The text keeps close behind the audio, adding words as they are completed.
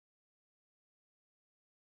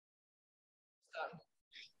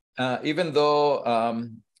Even though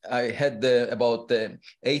I had about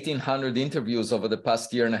 1,800 interviews over the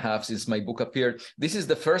past year and a half since my book appeared, this is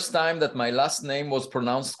the first time that my last name was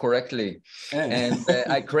pronounced correctly. And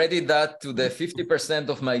I credit that to the 50%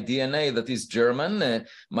 of my DNA that is German,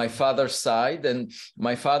 my father's side. And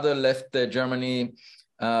my father left Germany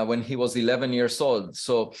when he was 11 years old.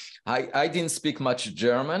 So I didn't speak much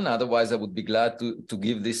German. Otherwise, I would be glad to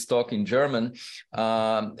give this talk in German.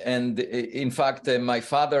 And in fact, my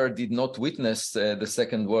father did not witness the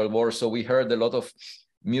Second World War. So we heard a lot of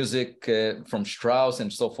music from Strauss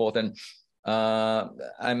and so forth. And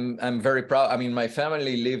I'm very proud. I mean, my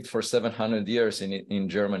family lived for 700 years in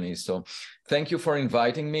Germany. So thank you for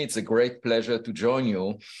inviting me. It's a great pleasure to join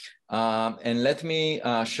you. And let me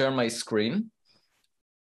share my screen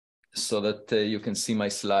so that you can see my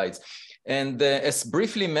slides. And as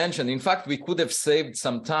briefly mentioned, in fact, we could have saved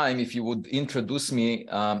some time if you would introduce me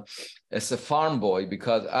as a farm boy,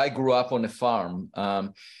 because I grew up on a farm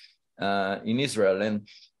in Israel.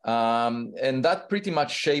 And that pretty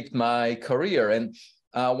much shaped my career. And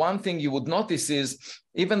one thing you would notice is,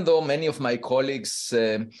 even though many of my colleagues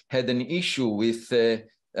had an issue with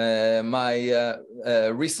my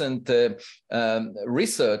recent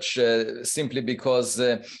research simply because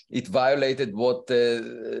it violated what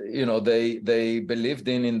they believed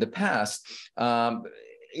in the past.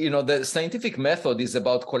 The scientific method is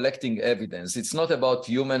about collecting evidence. It's not about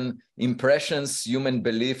human impressions, human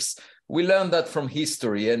beliefs. We learned that from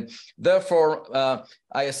history, and therefore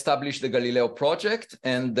I established the Galileo Project,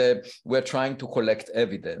 and we're trying to collect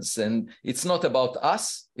evidence. And it's not about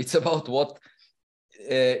us, it's about what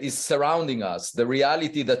is surrounding us, the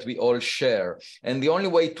reality that we all share. And the only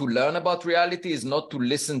way to learn about reality is not to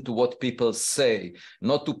listen to what people say,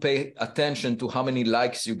 not to pay attention to how many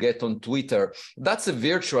likes you get on Twitter. That's a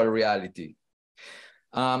virtual reality.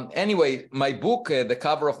 Anyway, my book, the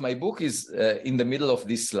cover of my book is in the middle of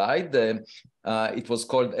this slide. It was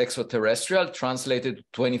called Extraterrestrial, translated to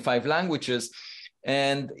 25 languages.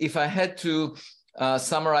 And if I had to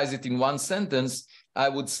summarize it in one sentence, I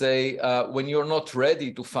would say, when you're not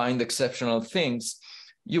ready to find exceptional things,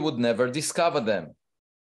 you would never discover them.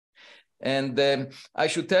 And I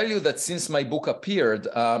should tell you that since my book appeared,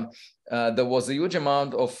 there was a huge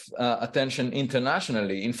amount of attention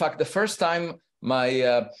internationally. In fact, the first time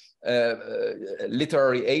my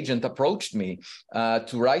literary agent approached me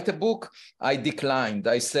to write a book, I declined.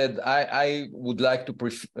 I said I would like to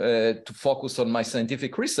focus on my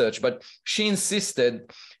scientific research, but she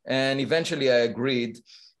insisted, and eventually I agreed.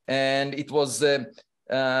 And it was, in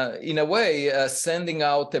a way, sending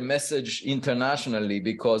out a message internationally,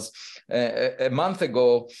 because a month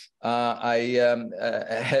ago, I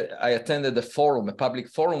attended a forum, a public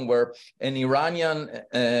forum, where an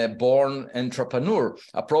Iranian-born entrepreneur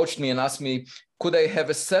approached me and asked me, could I have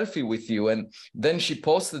a selfie with you? And then she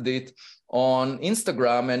posted it on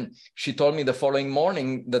Instagram, and she told me the following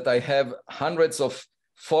morning that I have hundreds of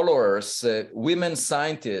followers, women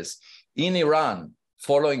scientists in Iran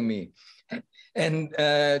following me. And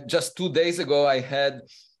just 2 days ago, I had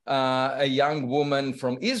a young woman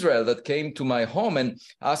from Israel that came to my home and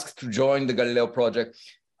asked to join the Galileo Project.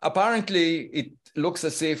 Apparently, it looks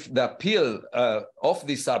as if the appeal of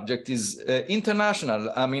this subject is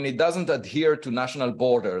international. I mean, it doesn't adhere to national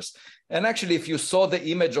borders. And actually, if you saw the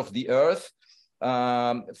image of the Earth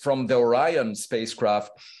from the Orion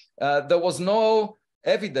spacecraft, there was no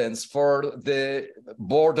evidence for the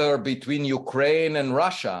border between Ukraine and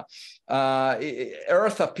Russia.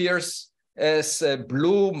 Earth appears as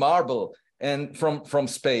blue marble and from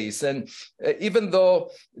space. And even though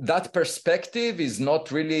that perspective is not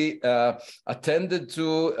really attended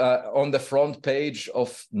to on the front page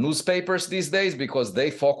of newspapers these days, because they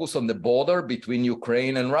focus on the border between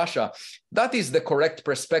Ukraine and Russia, that is the correct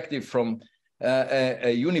perspective from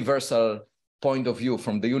a universal point of view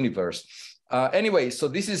from the universe. Anyway, so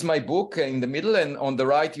this is my book in the middle, and on the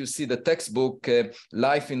right you see the textbook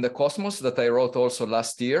Life in the Cosmos that I wrote also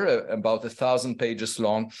last year, about 1,000 pages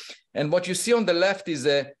long. And what you see on the left is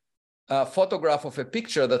a photograph of a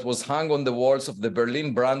picture that was hung on the walls of the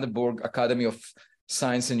Berlin-Brandenburg Academy of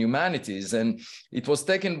Science and Humanities. And it was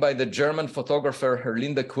taken by the German photographer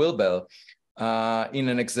Herlinde Quilbel in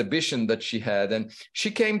an exhibition that she had. And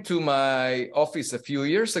she came to my office a few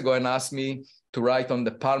years ago and asked me to write on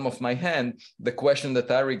the palm of my hand the question that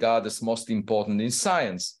I regard as most important in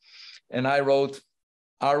science. And I wrote,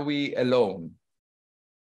 are we alone?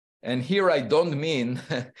 And here I don't mean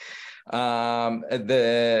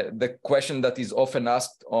the question that is often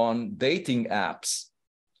asked on dating apps.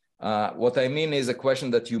 What I mean is a question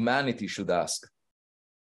that humanity should ask.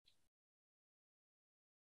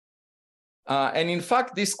 And in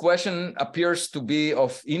fact, this question appears to be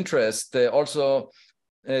of interest also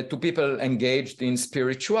to people engaged in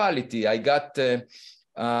spirituality. I got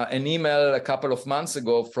an email a couple of months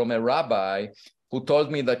ago from a rabbi who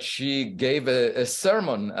told me that she gave a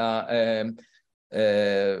sermon,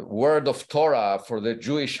 word of Torah for the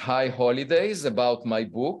Jewish high holidays about my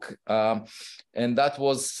book. And that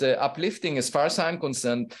was uplifting as far as I'm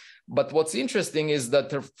concerned. But what's interesting is that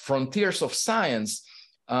the frontiers of science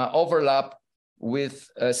overlap with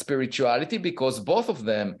spirituality, because both of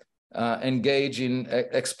them engage in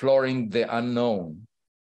exploring the unknown.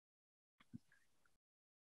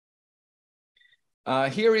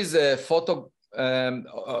 Here is a photo,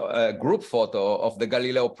 a group photo of the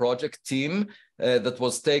Galileo Project team that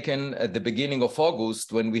was taken at the beginning of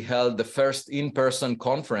August when we held the first in-person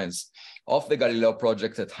conference of the Galileo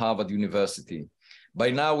Project at Harvard University. By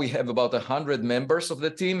now, we have about 100 members of the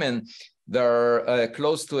team, and there are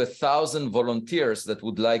close to 1,000 volunteers that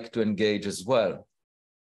would like to engage as well.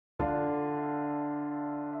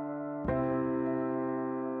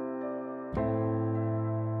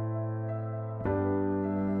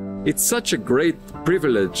 It's such a great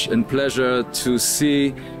privilege and pleasure to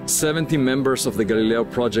see 70 members of the Galileo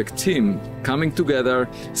Project team coming together,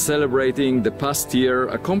 celebrating the past year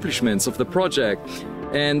accomplishments of the project.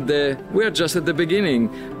 And we are just at the beginning,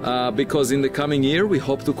 because in the coming year, we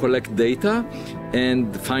hope to collect data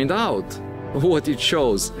and find out what it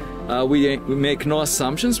shows. We make no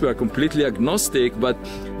assumptions, we are completely agnostic, but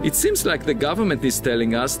it seems like the government is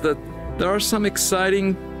telling us that there are some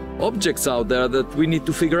exciting objects out there that we need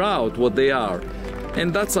to figure out what they are.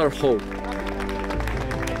 And that's our hope.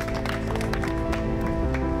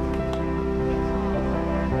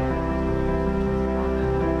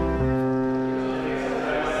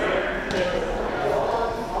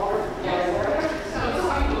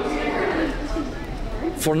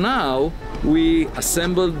 For now, we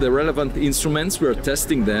assembled the relevant instruments, we are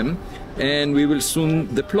testing them, and we will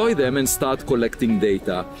soon deploy them and start collecting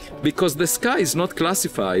data. Because the sky is not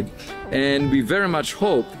classified, and we very much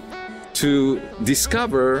hope to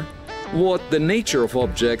discover what the nature of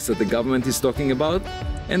objects that the government is talking about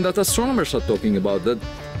and that astronomers are talking about that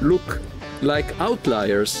look like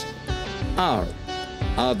outliers are.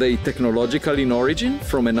 Are they technological in origin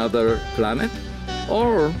from another planet,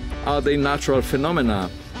 or are they natural phenomena?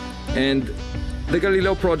 And the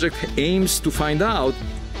Galileo Project aims to find out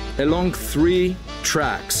along 3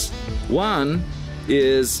 tracks. One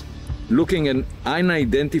is looking at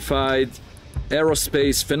unidentified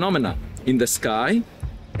aerospace phenomena in the sky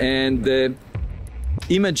and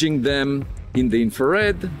imaging them in the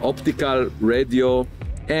infrared, optical, radio,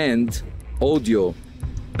 and audio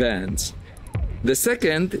bands. The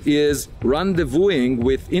second is rendezvousing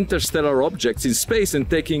with interstellar objects in space and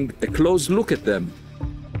taking a close look at them.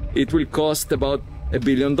 It will cost about $1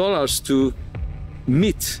 billion to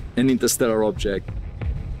meet an interstellar object.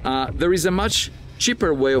 There is a much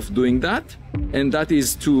cheaper way of doing that, and that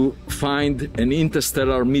is to find an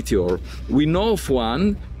interstellar meteor. We know of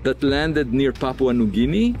one that landed near Papua New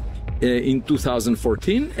Guinea in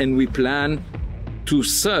 2014, and we plan to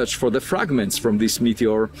search for the fragments from this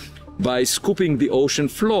meteor by scooping the ocean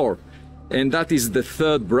floor. And that is the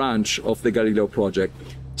 3rd branch of the Galileo Project.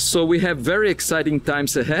 So we have very exciting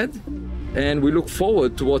times ahead, and we look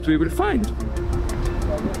forward to what we will find.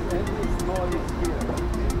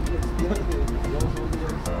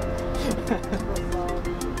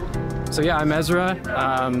 So yeah, I'm Ezra.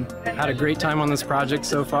 Had a great time on this project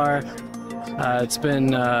so far. It's been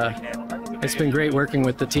great working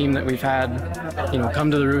with the team that we've had. You know, come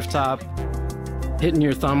to the rooftop, hitting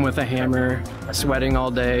your thumb with a hammer, sweating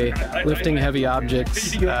all day, lifting heavy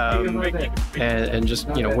objects, and just,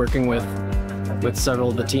 you know, working with several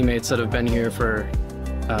of the teammates that have been here for,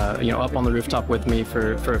 you know, up on the rooftop with me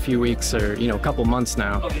for a few weeks or, you know, a couple months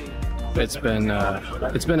now. It's been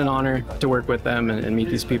an honor to work with them and meet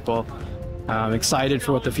these people. I'm excited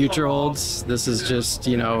for what the future holds. This is just,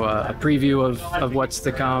 you know, a preview of what's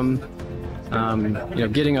to come. You know,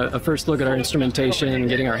 getting a first look at our instrumentation,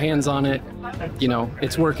 getting our hands on it, you know,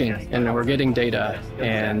 it's working and we're getting data.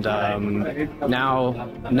 And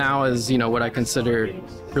now is, you know, what I consider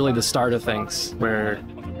really the start of things, where,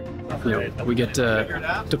 you know, we get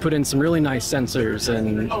to put in some really nice sensors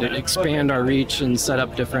and expand our reach and set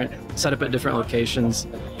up at different locations.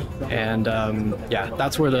 And yeah,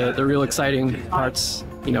 that's where the real exciting parts,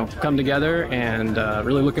 you know, come together, and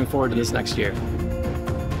really looking forward to this next year.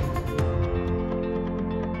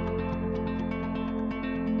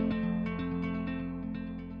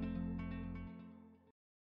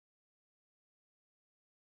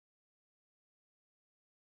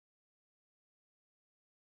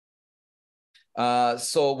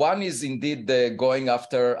 So one is indeed going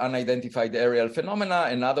after unidentified aerial phenomena.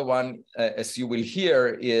 Another one, as you will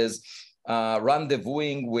hear, is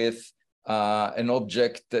rendezvousing with an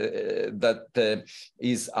object that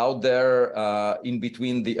is out there in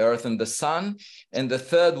between the Earth and the Sun. And the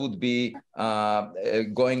third would be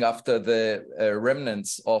going after the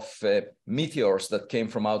remnants of meteors that came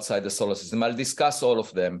from outside the solar system. I'll discuss all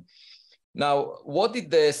of them. Now, what did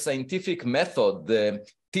the scientific method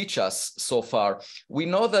teach us so far? We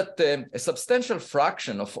know that a substantial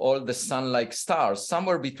fraction of all the sun-like stars,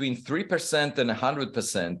 somewhere between 3% and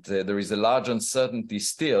 100%, there is a large uncertainty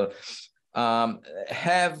still,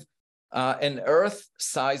 have an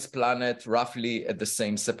Earth-sized planet roughly at the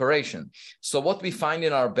same separation. So what we find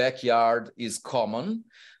in our backyard is common,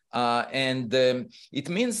 and it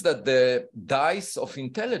means that the dice of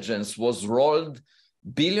intelligence was rolled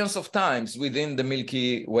billions of times within the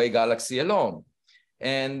Milky Way galaxy alone.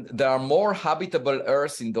 And there are more habitable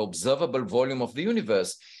Earths in the observable volume of the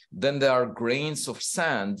universe than there are grains of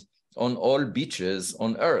sand on all beaches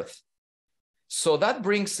on Earth. So that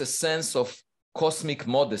brings a sense of cosmic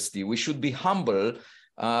modesty. We should be humble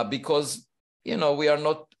because, you know, we are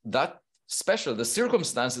not that special. The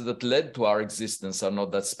circumstances that led to our existence are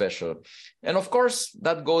not that special. And of course,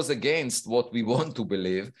 that goes against what we want to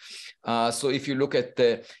believe. So if you look at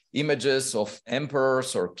the images of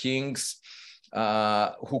emperors or kings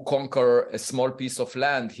who conquer a small piece of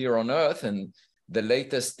land here on Earth, and the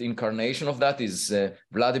latest incarnation of that is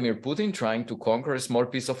Vladimir Putin trying to conquer a small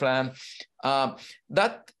piece of land,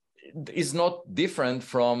 that is not different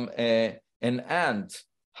from an ant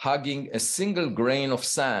hugging a single grain of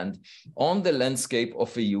sand on the landscape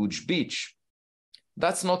of a huge beach.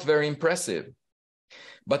 That's not very impressive.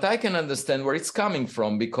 But I can understand where it's coming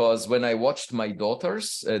from, because when I watched my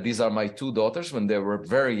daughters, these are my two daughters, when they were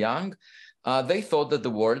very young, they thought that the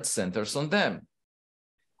world centers on them.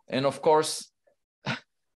 And of course,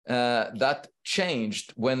 that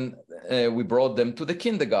changed when we brought them to the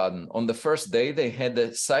kindergarten. On the first day, they had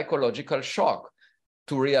a psychological shock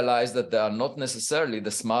to realize that they are not necessarily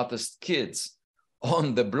the smartest kids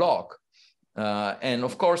on the block. And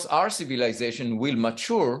of course, our civilization will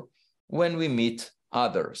mature when we meet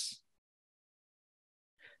others.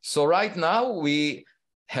 So right now, we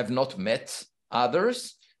have not met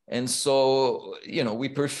others. And so, you know, we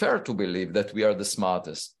prefer to believe that we are the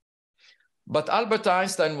smartest. But Albert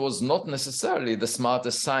Einstein was not necessarily the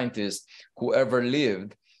smartest scientist who ever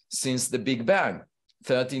lived since the Big Bang,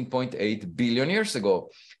 13.8 billion years ago.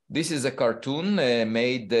 This is a cartoon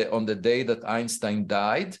made on the day that Einstein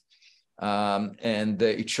died. And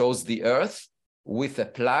it shows the Earth with a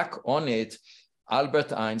plaque on it,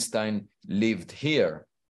 Albert Einstein lived here.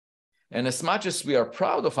 And as much as we are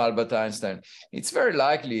proud of Albert Einstein, it's very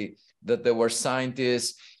likely that there were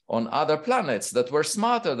scientists on other planets that were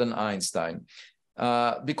smarter than Einstein,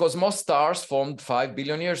 because most stars formed 5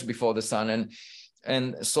 billion years before the sun.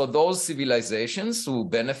 And so those civilizations who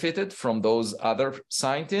benefited from those other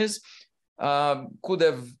scientists could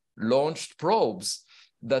have launched probes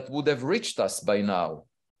that would have reached us by now.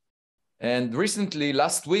 And recently,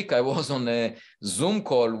 last week, I was on a Zoom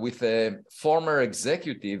call with a former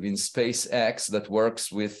executive in SpaceX that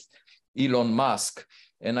works with Elon Musk.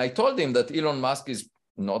 And I told him that Elon Musk is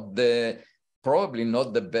probably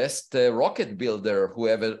not the best rocket builder who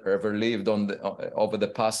ever lived over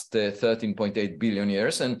the past 13.8 billion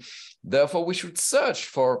years. And therefore, we should search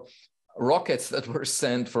for rockets that were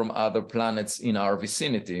sent from other planets in our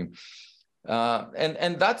vicinity.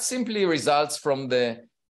 And that simply results from the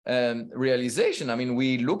realization. I mean,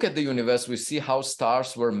 we look at the universe, we see how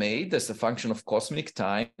stars were made as a function of cosmic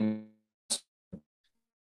time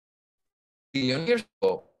billion years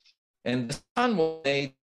ago. And the sun was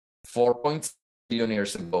made 4.6 billion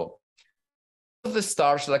years ago. The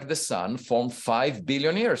stars like the sun formed 5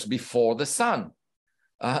 billion years before the sun.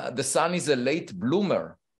 The sun is a late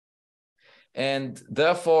bloomer. And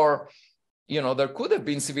therefore, you know, there could have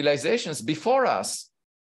been civilizations before us.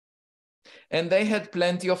 And they had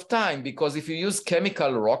plenty of time, because if you use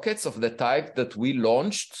chemical rockets of the type that we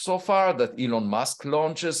launched so far, that Elon Musk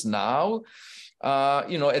launches now,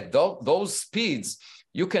 you know, at those speeds,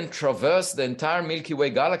 you can traverse the entire Milky Way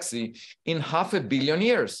galaxy in 500 million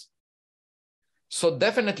years. So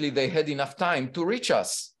definitely they had enough time to reach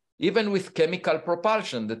us, even with chemical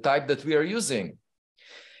propulsion, the type that we are using.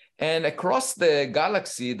 And across the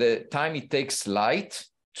galaxy, the time it takes light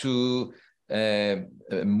to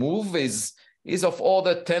move is of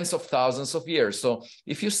order tens of thousands of years. So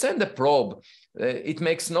if you send a probe, it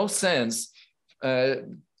makes no sense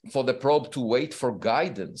for the probe to wait for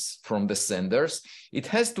guidance from the senders. It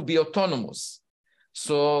has to be autonomous.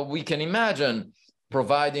 So we can imagine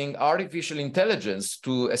providing artificial intelligence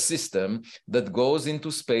to a system that goes into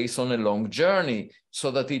space on a long journey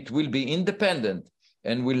so that it will be independent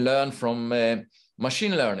and will learn from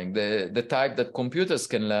machine learning, the type that computers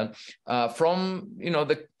can learn from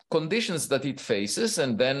the conditions that it faces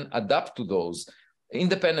and then adapt to those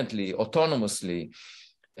independently, autonomously.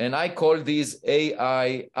 And I call these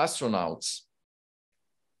AI astronauts.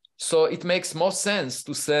 So it makes more sense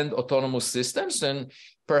to send autonomous systems, and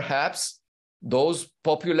perhaps those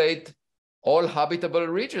populate all habitable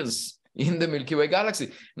regions in the Milky Way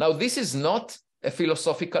galaxy. Now, this is not a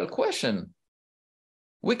philosophical question.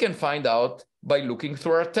 We can find out by looking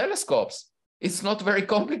through our telescopes. It's not very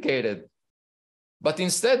complicated. But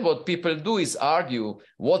instead, what people do is argue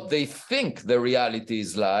what they think the reality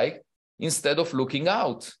is like instead of looking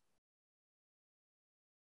out.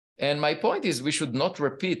 And my point is, we should not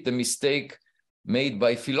repeat the mistake made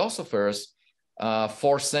by philosophers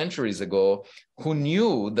 4 centuries ago who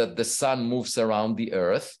knew that the sun moves around the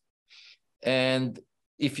Earth. And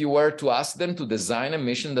if you were to ask them to design a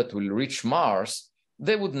mission that will reach Mars,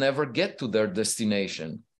 they would never get to their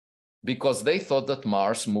destination because they thought that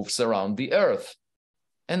Mars moves around the Earth.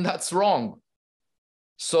 And that's wrong.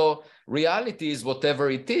 So reality is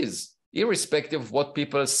whatever it is, irrespective of what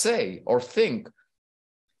people say or think.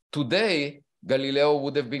 Today, Galileo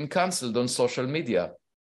would have been canceled on social media.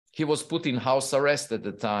 He was put in house arrest at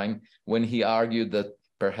the time when he argued that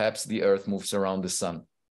perhaps the Earth moves around the sun.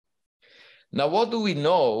 Now, what do we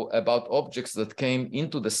know about objects that came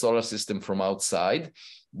into the solar system from outside?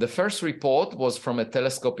 The first report was from a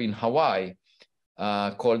telescope in Hawaii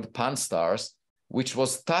called Pan-STARRS, which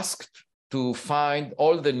was tasked to find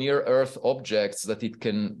all the near-Earth objects that it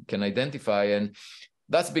can identify. And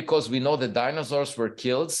that's because we know the dinosaurs were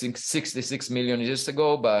killed 66 million years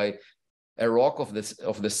ago by a rock of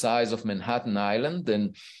the size of Manhattan Island.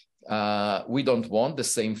 And we don't want the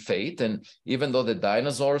same fate. And even though the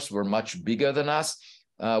dinosaurs were much bigger than us,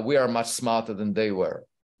 we are much smarter than they were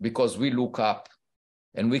because we look up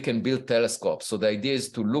and we can build telescopes. So the idea is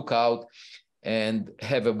to look out and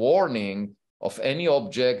have a warning of any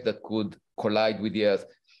object that could collide with the Earth.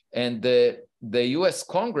 And the US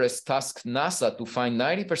Congress tasked NASA to find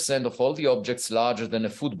 90% of all the objects larger than a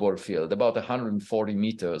football field, about 140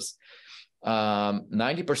 meters.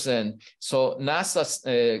 90%. So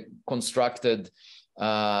NASA constructed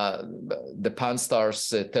the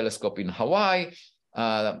Pan-STARRS telescope in Hawaii.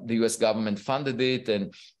 The US government funded it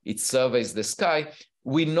and it surveys the sky.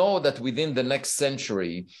 We know that within the next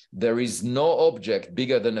century, there is no object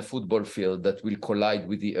bigger than a football field that will collide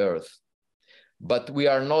with the Earth. But we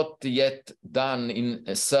are not yet done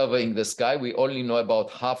in surveying the sky. We only know about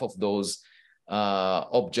half of those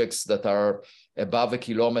objects that are above a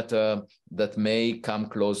kilometer that may come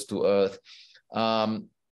close to Earth.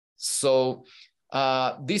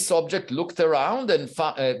 This object looked around and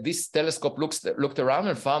this telescope looked around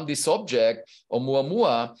and found this object,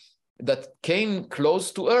 Oumuamua, that came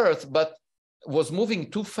close to Earth, but was moving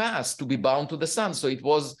too fast to be bound to the sun. So it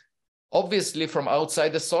was obviously from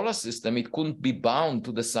outside the solar system. It couldn't be bound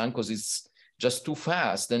to the sun because it's just too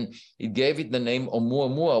fast. And it gave it the name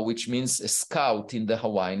Oumuamua, which means a scout in the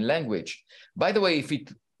Hawaiian language. By the way, if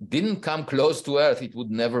it didn't come close to Earth, it would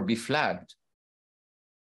never be flagged.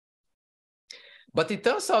 But it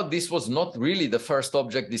turns out this was not really the first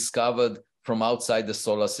object discovered from outside the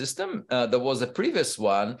solar system. There was a previous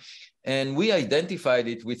one, and we identified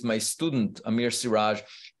it with my student, Amir Siraj,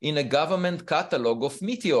 in a government catalog of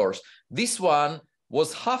meteors. This one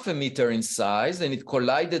was 0.5 meter in size, and it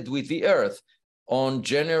collided with the Earth on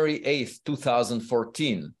January 8th,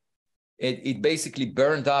 2014. It basically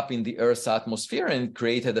burned up in the Earth's atmosphere and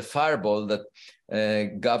created a fireball that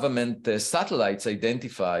government satellites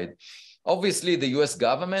identified. Obviously, the US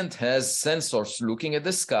government has sensors looking at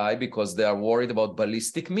the sky because they are worried about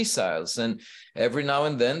ballistic missiles. And every now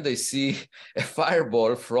and then they see a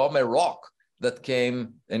fireball from a rock that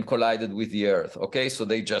came and collided with the Earth. Okay, so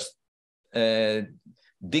they just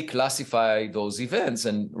declassify those events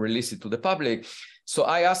and release it to the public. So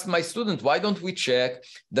I asked my student, why don't we check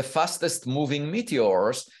the fastest moving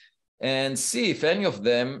meteors and see if any of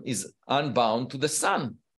them is unbound to the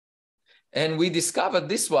sun? And we discovered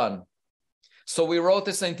this one. So we wrote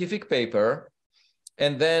a scientific paper,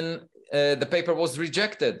 and then the paper was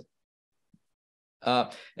rejected.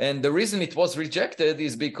 And the reason it was rejected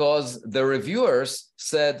is because the reviewers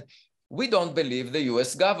said, we don't believe the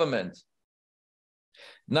US government.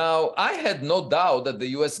 Now, I had no doubt that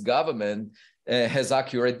the US government has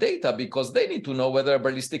accurate data because they need to know whether a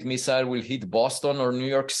ballistic missile will hit Boston or New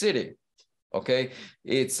York City. Okay,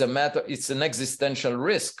 it's an existential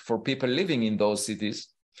risk for people living in those cities.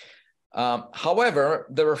 However,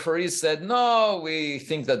 the referees said, no, we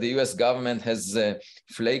think that the US government has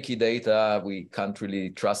flaky data. We can't really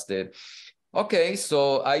trust it. Okay,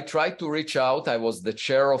 so I tried to reach out. I was the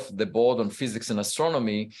chair of the board on physics and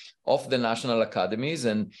astronomy of the national academies,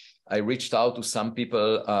 and I reached out to some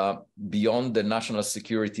people beyond the national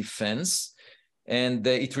security fence. And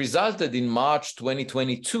it resulted in March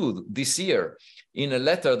 2022, this year, in a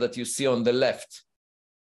letter that you see on the left,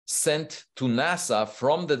 sent to NASA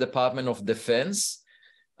from the Department of Defense,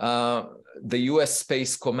 the US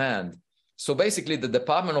Space Command. So basically, the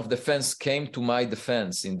Department of Defense came to my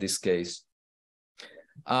defense in this case.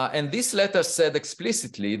 And this letter said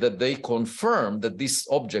explicitly that they confirmed that this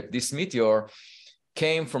object, this meteor,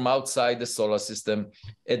 came from outside the solar system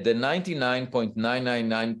at the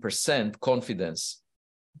 99.999% confidence.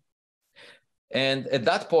 And at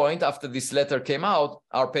that point, after this letter came out,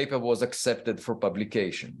 our paper was accepted for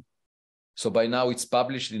publication. So by now it's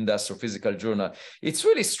published in the Astrophysical Journal. It's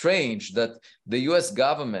really strange that the US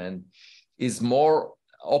government is more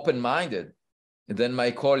open-minded than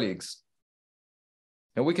my colleagues.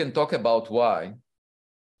 And we can talk about why.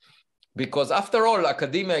 Because after all,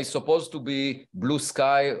 academia is supposed to be blue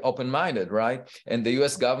sky, open-minded, right? And the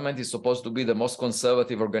US government is supposed to be the most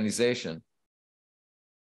conservative organization.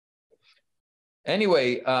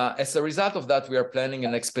 Anyway, as a result of that, we are planning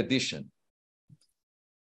an expedition.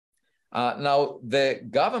 Now, the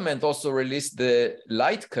government also released the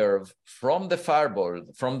light curve from the fireball,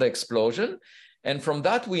 from the explosion. And from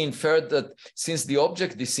that, we inferred that since the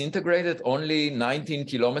object disintegrated only 19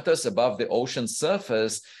 kilometers above the ocean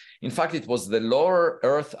surface, in fact, it was the lower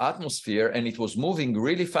Earth atmosphere, and it was moving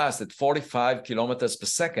really fast at 45 kilometers per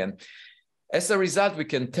second. As a result, we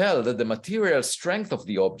can tell that the material strength of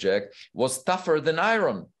the object was tougher than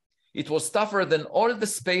iron. It was tougher than all the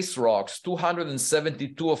space rocks,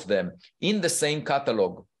 272 of them, in the same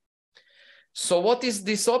catalog. So what is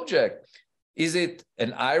this object? Is it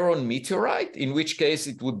an iron meteorite, in which case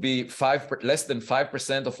it would be less than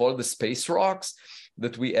 5% of all the space rocks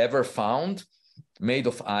that we ever found made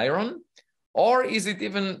of iron? Or is it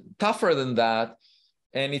even tougher than that,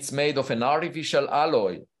 and it's made of an artificial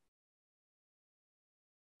alloy?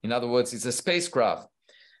 In other words, it's a spacecraft.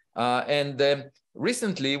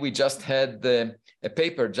 Recently, we just had a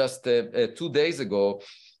paper just 2 days ago,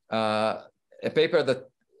 a paper that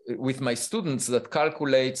with my students that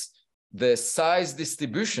calculates the size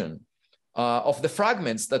distribution of the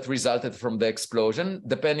fragments that resulted from the explosion,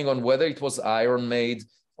 depending on whether it was iron made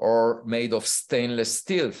or made of stainless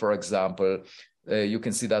steel, for example. You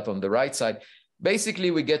can see that on the right side. Basically,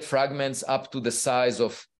 we get fragments up to the size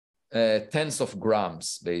of tens of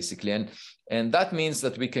grams, basically. And that means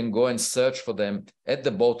that we can go and search for them at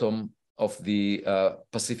the bottom of the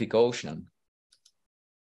Pacific Ocean.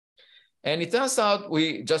 And it turns out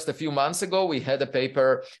just a few months ago, we had a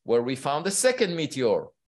paper where we found a second meteor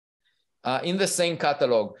in the same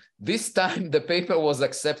catalog. This time, the paper was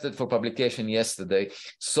accepted for publication yesterday.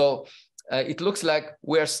 So it looks like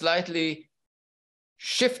we're slightly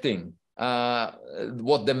shifting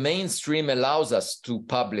what the mainstream allows us to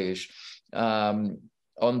publish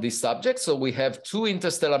on this subject. So we have 2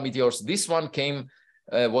 interstellar meteors. This one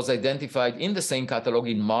was identified in the same catalog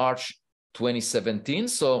in March 2017.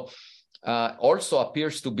 So also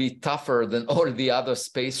appears to be tougher than all the other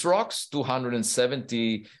space rocks,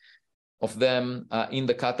 270 of them in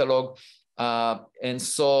the catalog. And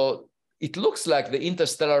so it looks like the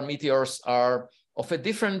interstellar meteors are of a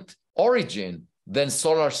different origin than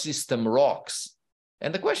solar system rocks.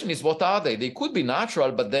 And the question is, what are they? They could be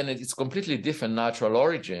natural, but then it's completely different natural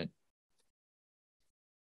origin.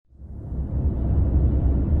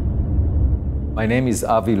 My name is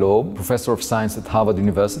Avi Loeb, professor of science at Harvard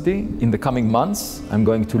University. In the coming months, I'm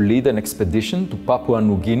going to lead an expedition to Papua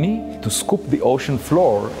New Guinea to scoop the ocean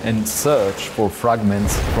floor and search for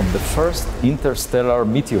fragments from the first interstellar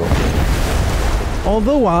meteor.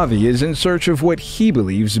 Although Avi is in search of what he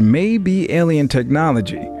believes may be alien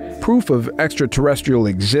technology, proof of extraterrestrial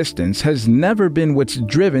existence has never been what's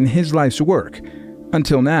driven his life's work,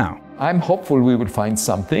 until now. I'm hopeful we will find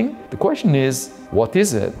something. The question is, what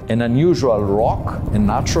is it? An unusual rock, a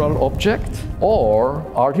natural object, or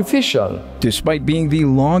artificial? Despite being the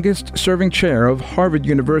longest-serving chair of Harvard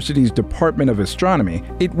University's Department of Astronomy,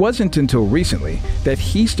 it wasn't until recently that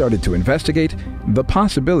he started to investigate the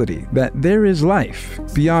possibility that there is life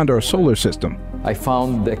beyond our solar system. I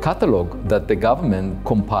found a catalog that the government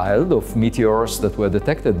compiled of meteors that were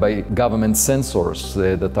detected by government sensors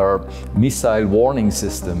that are missile warning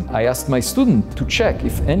system. I asked my student to check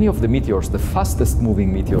if any of the meteors, the fastest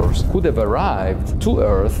moving meteors, could have arrived to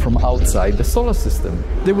Earth from outside the solar system.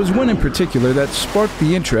 There was one in particular that sparked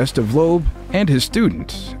the interest of Loeb and his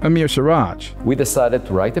student, Amir Siraj. We decided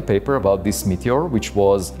to write a paper about this meteor, which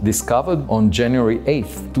was discovered on January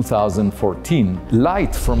 8th, 2014.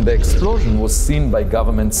 Light from the explosion was seen by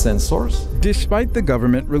government sensors. Despite the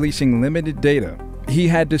government releasing limited data, he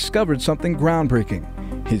had discovered something groundbreaking.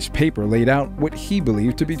 His paper laid out what he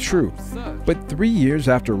believed to be true. But 3 years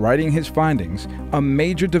after writing his findings, a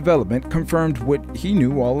major development confirmed what he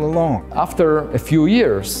knew all along. After a few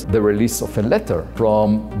years, the release of a letter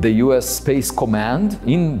from the US Space Command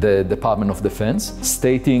in the Department of Defense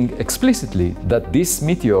stating explicitly that this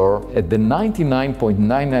meteor at the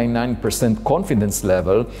 99.999% confidence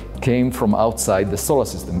level came from outside the solar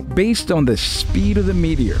system. Based on the speed of the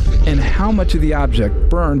meteor and how much of the object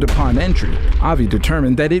burned upon entry, Avi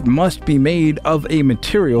determined that it must be made of a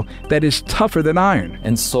material that is tougher than iron.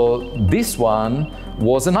 And so this one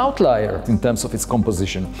was an outlier in terms of its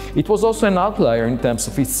composition. It was also an outlier in terms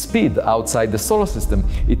of its speed outside the solar system.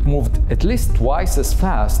 It moved at least twice as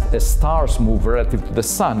fast as stars move relative to the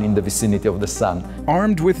sun in the vicinity of the sun.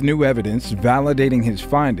 Armed with new evidence validating his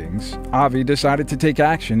findings, Avi decided to take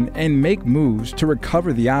action and make moves to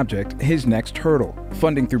recover the object, his next hurdle.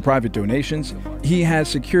 Funding through private donations, he has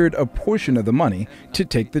secured a portion of the money to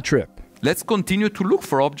take the trip. Let's continue to look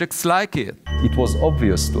for objects like it. It was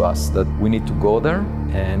obvious to us that we need to go there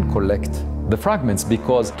and collect the fragments,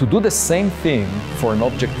 because to do the same thing for an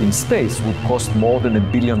object in space would cost more than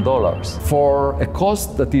 $1 billion. For a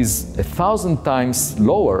cost that is 1,000 times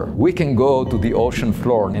lower, we can go to the ocean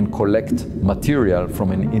floor and collect material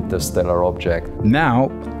from an interstellar object.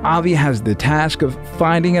 Now, Avi has the task of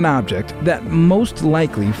finding an object that most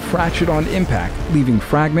likely fractured on impact, leaving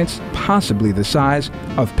fragments possibly the size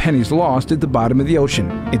of pennies lost at the bottom of the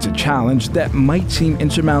ocean. It's a challenge that might seem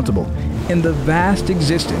insurmountable in the vast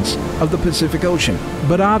existence of the Pacific Ocean,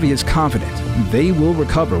 but Avi is confident they will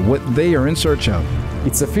recover what they are in search of.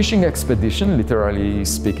 It's a fishing expedition, literally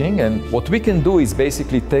speaking, and what we can do is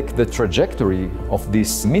basically take the trajectory of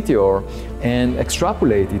this meteor and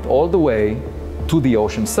extrapolate it all the way to the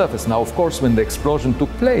ocean surface. Now, of course, when the explosion took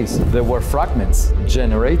place, there were fragments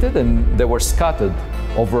generated and they were scattered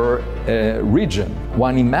over a region.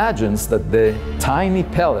 One imagines that the tiny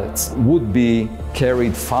pellets would be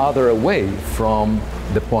carried farther away from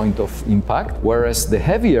the point of impact, whereas the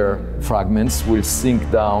heavier fragments will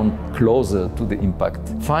sink down closer to the impact.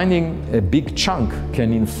 Finding a big chunk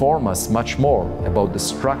can inform us much more about the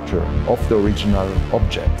structure of the original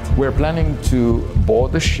object. We're planning to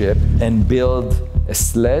board the ship and build a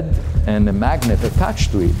sled and a magnet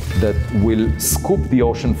attached to it that will scoop the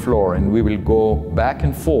ocean floor, and we will go back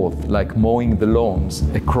and forth like mowing the lawns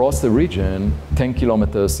across the region 10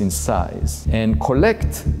 kilometers in size and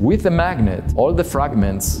collect with the magnet all the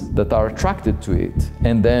fragments that are attracted to it,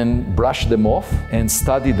 and then brush them off and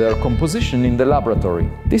study their composition in the laboratory.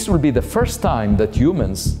 This will be the first time that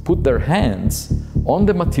humans put their hands on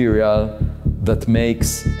the material that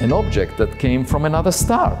makes an object that came from another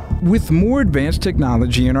star. With more advanced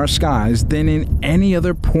technology in our skies than in any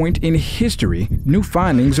other point in history, new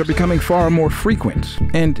findings are becoming far more frequent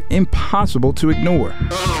and impossible to ignore.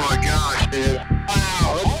 Oh my gosh, dude.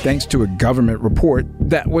 Wow. Thanks to a government report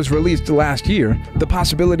that was released last year, the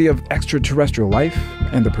possibility of extraterrestrial life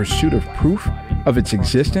and the pursuit of proof of its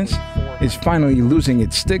existence is finally losing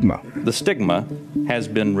its stigma. The stigma has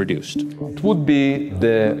been reduced. It would be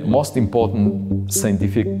the most important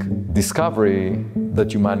scientific discovery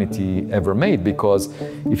that humanity ever made, because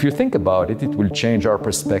if you think about it, it will change our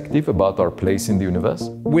perspective about our place in the universe.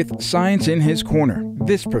 With science in his corner,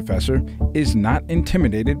 this professor is not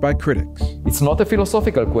intimidated by critics. It's not a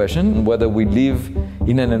philosophical question whether we live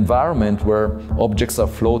in an environment where objects are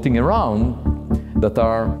floating around that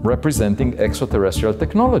are representing extraterrestrial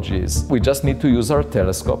technologies. We just need to use our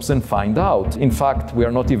telescopes and find out. In fact, we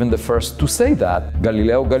are not even the first to say that.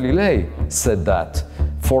 Galileo Galilei said that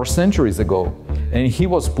 4 centuries ago, and he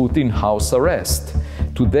was put in house arrest.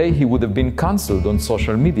 Today, he would have been cancelled on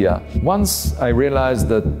social media. Once I realized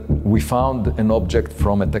that we found an object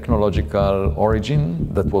from a technological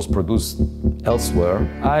origin that was produced elsewhere,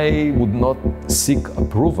 I would not seek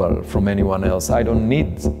approval from anyone else. I don't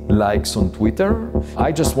need likes on Twitter.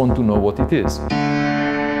 I just want to know what it is.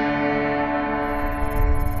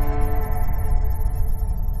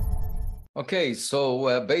 Okay,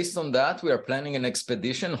 so based on that, we are planning an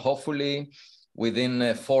expedition, hopefully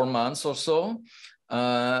within 4 months or so.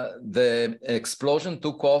 The explosion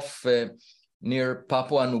took off near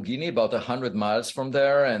Papua New Guinea, about 100 miles from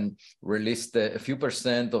there, and released a few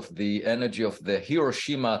percent of the energy of the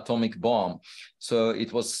Hiroshima atomic bomb. So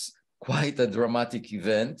it was quite a dramatic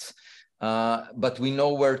event, but we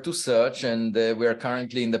know where to search, and we are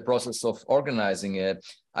currently in the process of organizing it.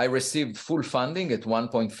 I received full funding at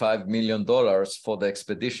 $1.5 million for the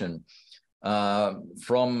expedition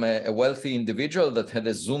from a wealthy individual that had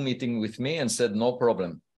a Zoom meeting with me and said, no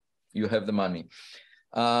problem, you have the money.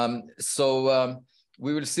 So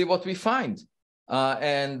we will see what we find.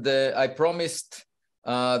 And I promised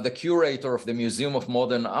the curator of the Museum of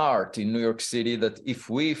Modern Art in New York City that if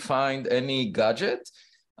we find any gadget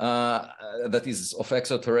that is of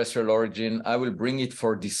extraterrestrial origin, I will bring it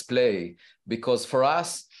for display, because for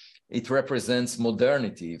us, it represents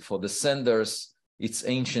modernity. For the senders, it's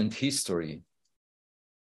ancient history.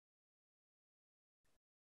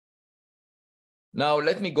 Now,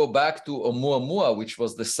 let me go back to Oumuamua, which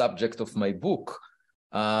was the subject of my book.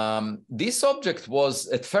 This object was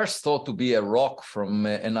at first thought to be a rock from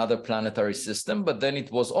another planetary system, but then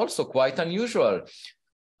it was also quite unusual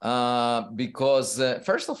because,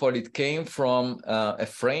 first of all, it came from a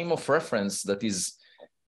frame of reference that is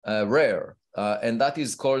rare, and that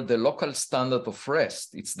is called the local standard of rest.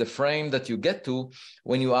 It's the frame that you get to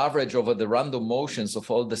when you average over the random motions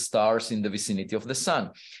of all the stars in the vicinity of the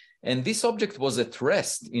sun. And this object was at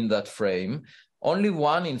rest in that frame. Only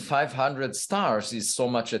 1 in 500 stars is so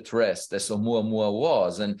much at rest as Oumuamua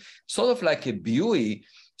was, and sort of like a buoy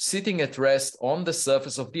sitting at rest on the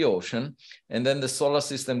surface of the ocean, and then the solar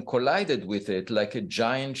system collided with it like a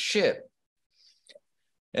giant ship.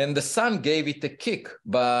 And the sun gave it a kick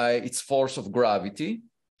by its force of gravity.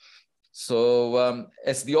 So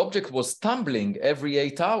as the object was tumbling every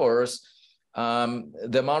 8 hours,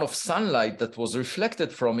 the amount of sunlight that was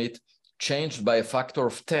reflected from it changed by a factor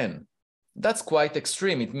of 10. That's quite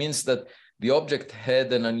extreme. It means that the object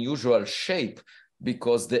had an unusual shape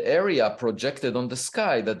because the area projected on the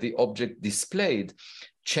sky that the object displayed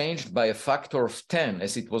changed by a factor of 10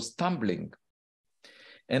 as it was tumbling.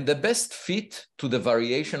 And the best fit to the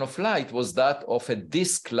variation of light was that of a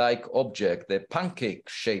disk-like object, a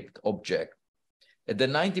pancake-shaped object, at the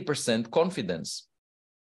 90% confidence.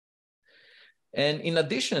 And in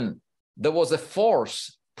addition, there was a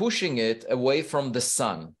force pushing it away from the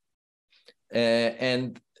sun.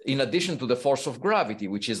 And in addition to the force of gravity,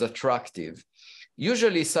 which is attractive.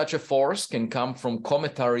 Usually such a force can come from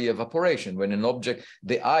cometary evaporation, when an object,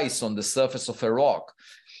 the ice on the surface of a rock,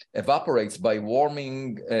 evaporates by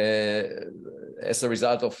warming as a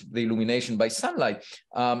result of the illumination by sunlight.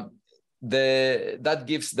 That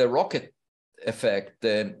gives the rocket effect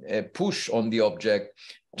a push on the object,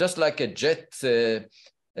 just like a jet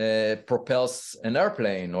propels an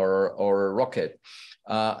airplane or a rocket,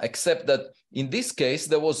 except that in this case,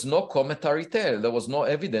 there was no cometary tail. There was no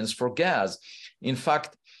evidence for gas. In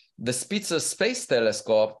fact, the Spitzer Space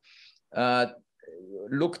Telescope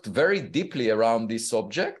looked very deeply around this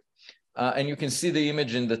object, and you can see the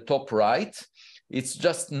image in the top right. It's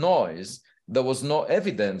just noise. There was no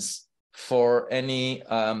evidence for any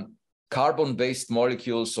carbon-based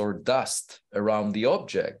molecules or dust around the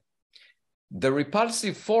object. The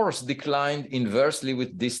repulsive force declined inversely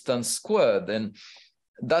with distance squared, and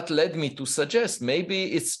that led me to suggest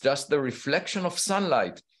maybe it's just the reflection of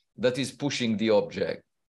sunlight that is pushing the object.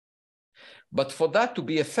 But for that to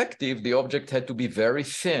be effective, the object had to be very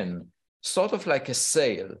thin, sort of like a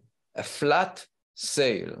sail, a flat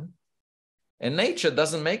sail. And nature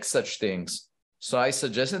doesn't make such things. So I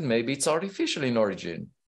suggested maybe it's artificial in origin.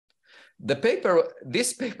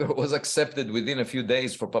 This paper was accepted within a few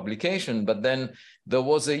days for publication, but then there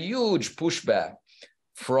was a huge pushback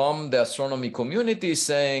from the astronomy community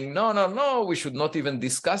saying, no, we should not even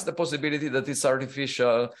discuss the possibility that it's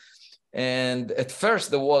artificial. And at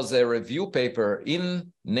first there was a review paper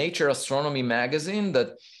in Nature Astronomy magazine that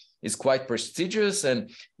is quite prestigious.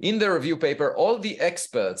 And in the review paper, all the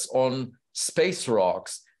experts on space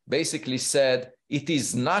rocks basically said, it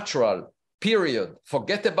is natural, period.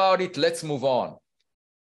 Forget about it, let's move on.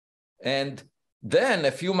 And then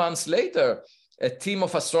a few months later, a team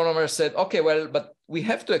of astronomers said, okay, well, but we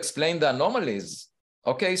have to explain the anomalies.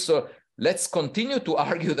 Okay, so let's continue to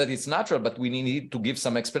argue that it's natural, but we need to give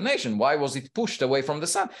some explanation. Why was it pushed away from the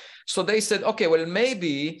sun? So they said, okay, well,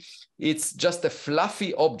 maybe it's just a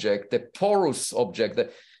fluffy object, a porous object,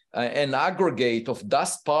 an aggregate of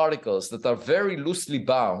dust particles that are very loosely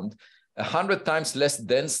bound, 100 times less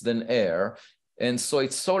dense than air. And so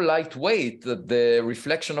it's so lightweight that the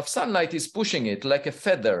reflection of sunlight is pushing it like a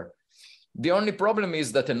feather. The only problem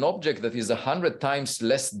is that an object that is 100 times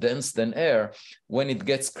less dense than air, when it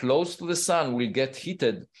gets close to the sun, will get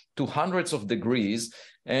heated to hundreds of degrees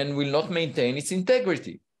and will not maintain its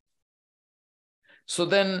integrity. So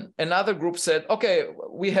then another group said, okay,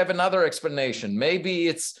 we have another explanation. Maybe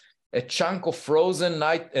it's a chunk of frozen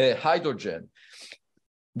hydrogen,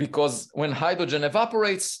 because when hydrogen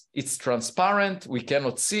evaporates, it's transparent, we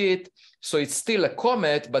cannot see it. So it's still a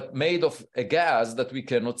comet, but made of a gas that we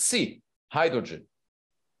cannot see, hydrogen.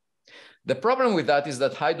 The problem with that is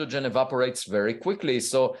that hydrogen evaporates very quickly.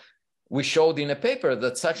 So we showed in a paper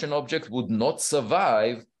that such an object would not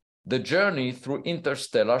survive the journey through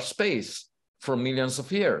interstellar space for millions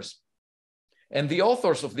of years. And the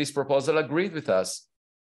authors of this proposal agreed with us.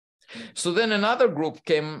 So then another group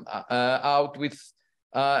came out with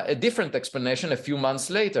a different explanation a few months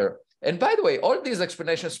later. And by the way, all these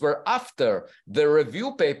explanations were after the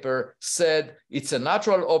review paper said it's a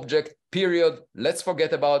natural object, period. Let's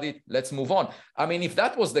forget about it. Let's move on. I mean, if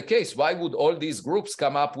that was the case, why would all these groups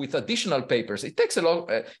come up with additional papers? It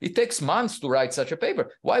takes months to write such a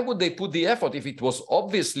paper. Why would they put the effort if it was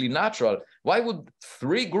obviously natural? Why would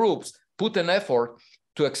 3 groups put an effort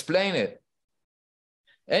to explain it?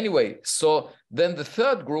 Anyway, so then the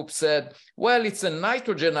third group said, well, it's a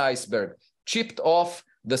nitrogen iceberg chipped off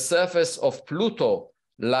the surface of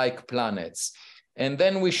Pluto-like planets. And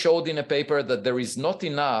then we showed in a paper that there is not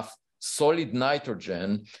enough solid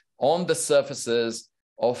nitrogen on the surfaces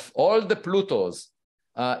of all the Plutos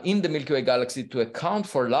in the Milky Way galaxy to account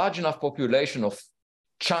for large enough population of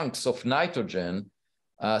chunks of nitrogen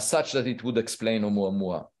such that it would explain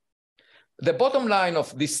Oumuamua. The bottom line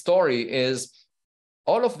of this story is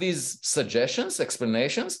all of these suggestions,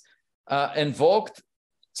 explanations, invoked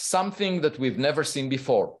something that we've never seen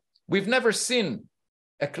before. We've never seen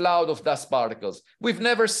a cloud of dust particles. We've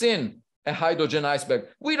never seen a hydrogen iceberg.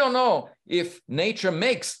 We don't know if nature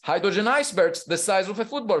makes hydrogen icebergs the size of a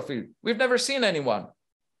football field. We've never seen anyone.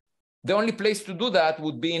 The only place to do that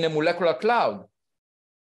would be in a molecular cloud.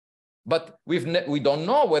 But we don't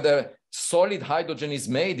know whether solid hydrogen is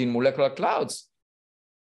made in molecular clouds.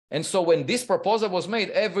 And so when this proposal was made,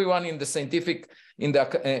 everyone in the scientific, in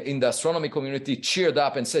the astronomy community cheered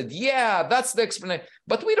up and said, yeah, that's the explanation.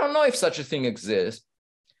 But we don't know if such a thing exists.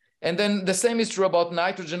 And then the same is true about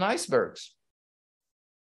nitrogen icebergs.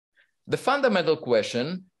 The fundamental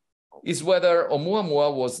question is whether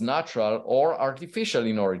Oumuamua was natural or artificial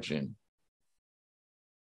in origin.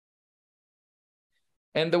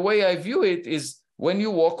 And the way I view it is when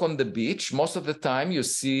you walk on the beach, most of the time you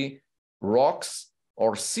see rocks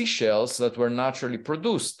or seashells that were naturally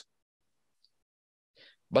produced.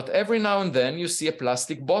 But every now and then you see a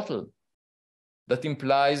plastic bottle that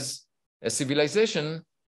implies a civilization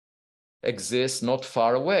exists not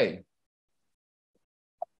far away.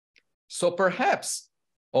 So perhaps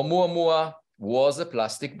Oumuamua was a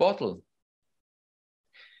plastic bottle.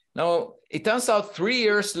 Now, it turns out 3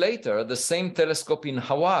 years later, the same telescope in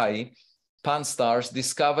Hawaii, Pan-STARRS,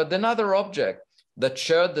 discovered another object that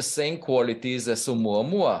shared the same qualities as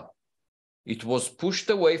Oumuamua. It was pushed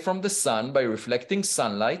away from the sun by reflecting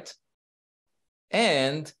sunlight,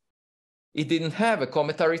 and it didn't have a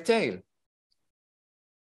cometary tail.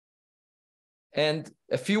 And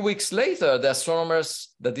a few weeks later, the astronomers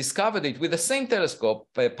that discovered it with the same telescope,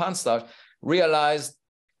 Pan-STARRS, realized,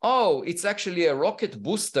 oh, it's actually a rocket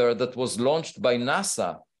booster that was launched by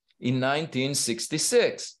NASA in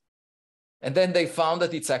 1966. And then they found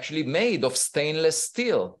that it's actually made of stainless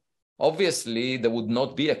steel. Obviously, there would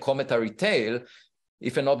not be a cometary tail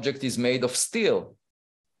if an object is made of steel.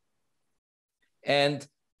 And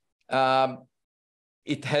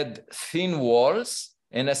it had thin walls,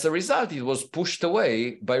 and as a result, it was pushed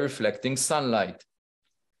away by reflecting sunlight.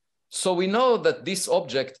 So we know that this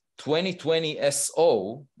object, 2020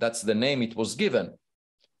 SO, that's the name it was given,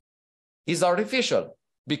 is artificial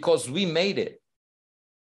because we made it.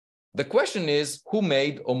 The question is, who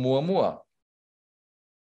made Oumuamua?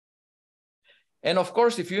 And of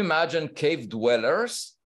course, if you imagine cave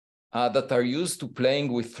dwellers that are used to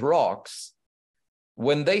playing with rocks,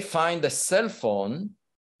 when they find a cell phone,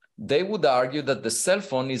 they would argue that the cell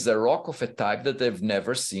phone is a rock of a type that they've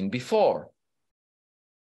never seen before,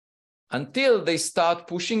 until they start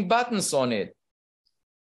pushing buttons on it.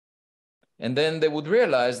 And then they would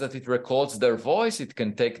realize that it records their voice, it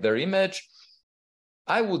can take their image.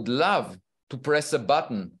 I would love to press a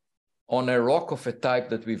button on a rock of a type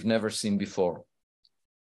that we've never seen before.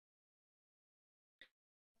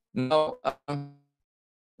 Now,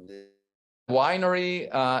 winery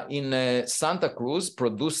in Santa Cruz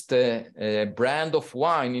produced a brand of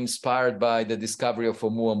wine inspired by the discovery of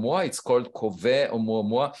Oumuamua. It's called Cuvée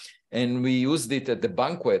Oumuamua, and we used it at the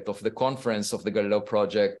banquet of the conference of the Galileo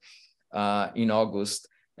Project in August.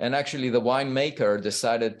 And actually, the winemaker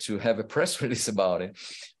decided to have a press release about it.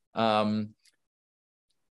 And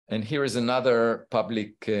here is another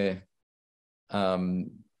public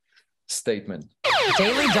statement.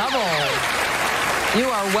 Daily double. You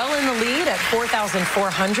are well in the lead at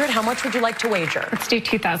 4,400. How much would you like to wager? Let's do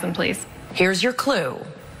 2,000, please. Here's your clue.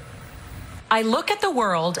 I look at the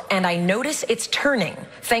world and I notice it's turning,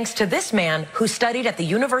 thanks to this man who studied at the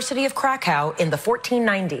University of Krakow in the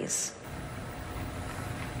 1490s.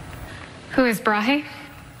 Who is Brahe?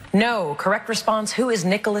 No, correct response. Who is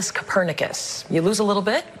Nicholas Copernicus? You lose a little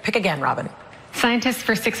bit. Pick again, Robin. Scientist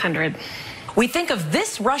for 600. We think of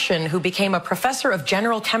this Russian who became a professor of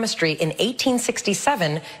general chemistry in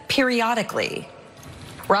 1867 periodically.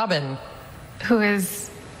 Robin. Who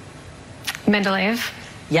is Mendeleev?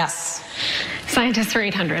 Yes. Scientist for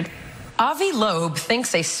 800. Avi Loeb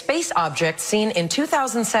thinks a space object seen in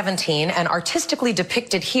 2017 and artistically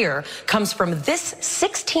depicted here comes from this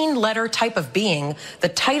 16-letter type of being, the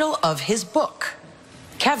title of his book.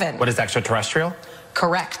 Kevin. What is extraterrestrial?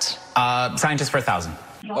 Correct. Scientist for 1,000.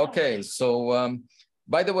 Okay, so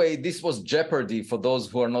by the way, this was Jeopardy for those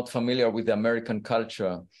who are not familiar with the American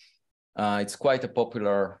culture. It's quite a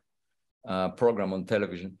popular program on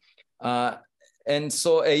television. And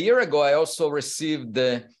so a year ago, I also received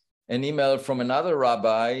an email from another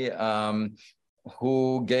rabbi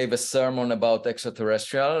who gave a sermon about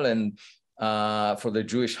extraterrestrial and for the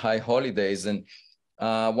Jewish high holidays. And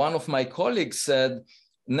one of my colleagues said,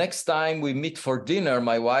 next time we meet for dinner,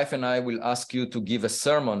 my wife and I will ask you to give a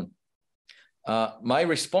sermon. My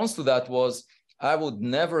response to that was, I would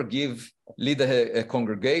never lead a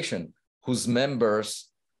congregation whose members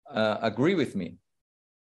agree with me.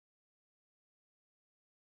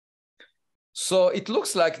 So it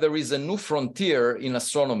looks like there is a new frontier in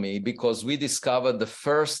astronomy because we discovered the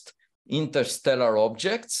first interstellar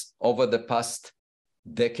objects over the past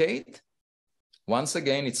decade. Once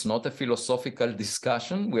again, it's not a philosophical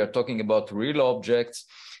discussion. We are talking about real objects,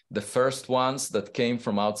 the first ones that came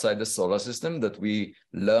from outside the solar system that we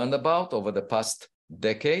learned about over the past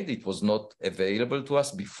decade. It was not available to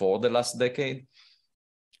us before the last decade.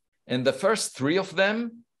 And the first three of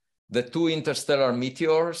them, the two interstellar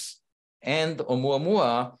meteors and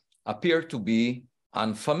Oumuamua, appear to be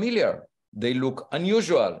unfamiliar. They look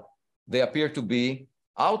unusual. They appear to be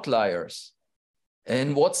outliers.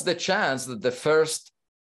 And what's the chance that the first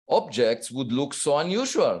objects would look so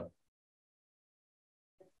unusual?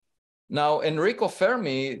 Now, Enrico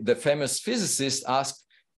Fermi, the famous physicist, asked,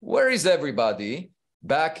 where is everybody?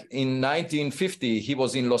 Back in 1950, he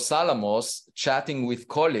was in Los Alamos chatting with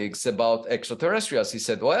colleagues about extraterrestrials. He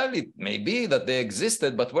said, well, it may be that they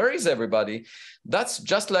existed, but where is everybody? That's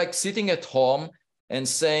just like sitting at home and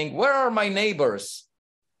saying, where are my neighbors?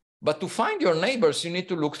 But to find your neighbors, you need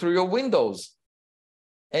to look through your windows.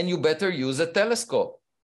 And you better use a telescope.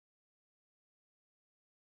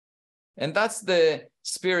 And that's the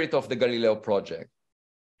spirit of the Galileo Project.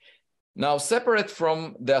 Now, separate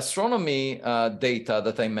from the astronomy data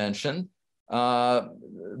that I mentioned,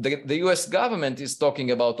 the US government is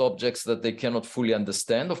talking about objects that they cannot fully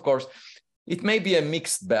understand. Of course, it may be a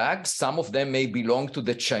mixed bag. Some of them may belong to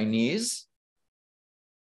the Chinese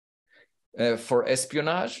for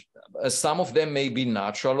espionage. Some of them may be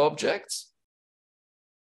natural objects.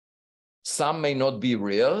 Some may not be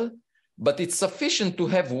real, but it's sufficient to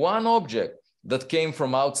have one object that came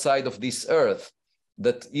from outside of this earth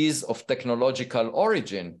that is of technological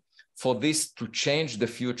origin for this to change the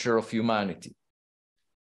future of humanity.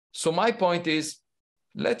 So my point is,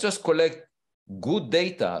 let's just collect good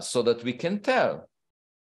data so that we can tell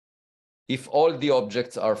if all the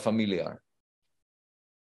objects are familiar.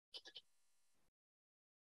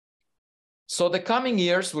 So the coming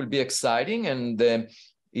years will be exciting, and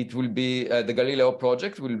it will be, the Galileo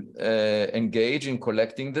Project will engage in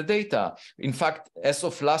collecting the data. In fact, as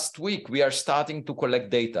of last week, we are starting to collect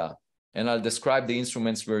data, and I'll describe the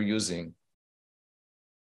instruments we're using.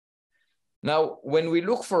 Now, when we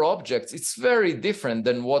look for objects, it's very different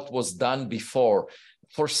than what was done before.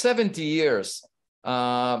 For 70 years,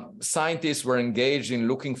 scientists were engaged in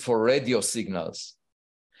looking for radio signals.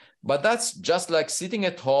 But that's just like sitting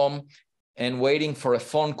at home and waiting for a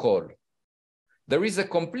phone call. There is a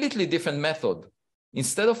completely different method.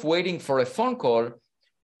 Instead of waiting for a phone call,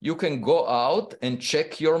 you can go out and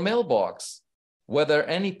check your mailbox, whether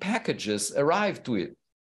any packages arrive to it.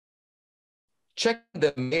 Check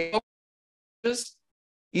the mailboxes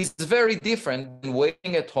is very different than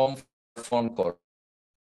waiting at home for a phone call.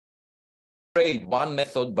 Trade one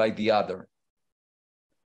method by the other.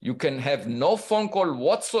 You can have no phone call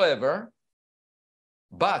whatsoever,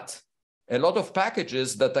 but a lot of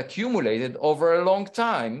packages that accumulated over a long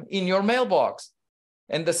time in your mailbox,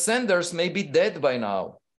 and the senders may be dead by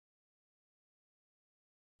now.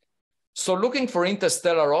 So looking for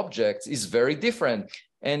interstellar objects is very different.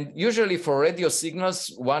 And usually for radio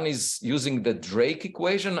signals, one is using the Drake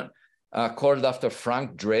equation, called after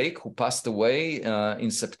Frank Drake, who passed away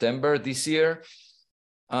in September this year.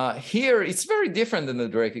 Here, it's very different than the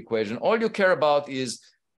Drake equation. All you care about is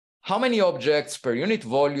how many objects per unit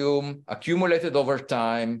volume accumulated over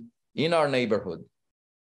time in our neighborhood.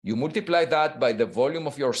 You multiply that by the volume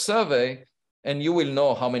of your survey, and you will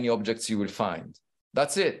know how many objects you will find.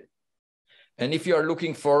 That's it. And if you are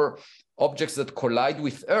looking for objects that collide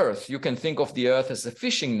with Earth, you can think of the Earth as a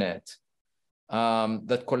fishing net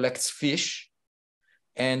that collects fish.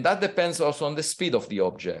 And that depends also on the speed of the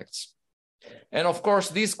objects. And of course,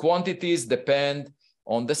 these quantities depend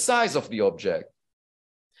on the size of the object.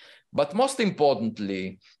 But most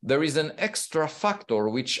importantly, there is an extra factor,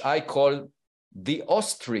 which I call the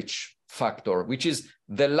ostrich factor, which is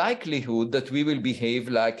the likelihood that we will behave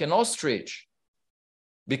like an ostrich.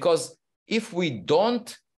 Because if we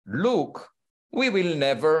don't look, we will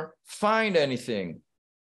never find anything.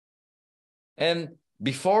 And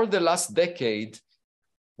before the last decade,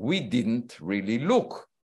 we didn't really look.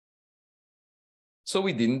 So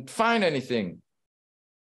we didn't find anything.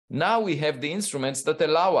 Now we have the instruments that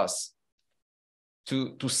allow us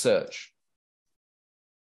to search.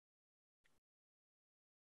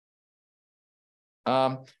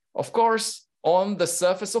 Of course, on the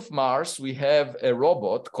surface of Mars, we have a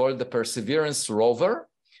robot called the Perseverance rover.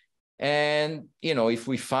 And, you know, if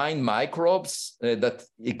we find microbes that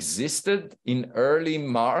existed in early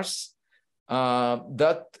Mars,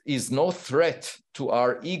 that is no threat to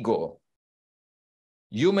our ego.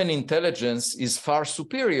 Human intelligence is far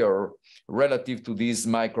superior relative to these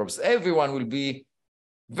microbes. Everyone will be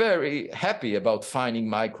very happy about finding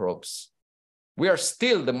microbes. We are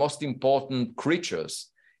still the most important creatures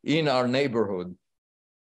in our neighborhood.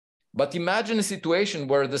 But imagine a situation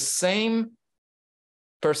where the same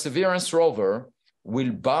Perseverance rover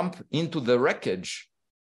will bump into the wreckage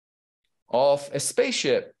of a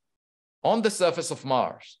spaceship on the surface of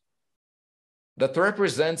Mars that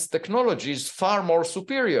represents technologies far more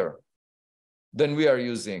superior than we are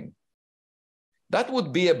using. That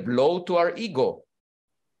would be a blow to our ego.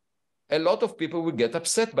 A lot of people would get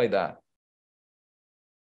upset by that.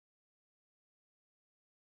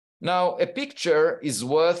 Now, a picture is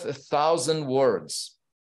worth 1,000 words.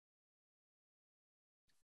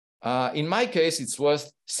 In my case, it's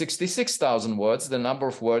worth 66,000 words, the number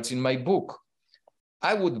of words in my book.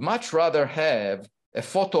 I would much rather have a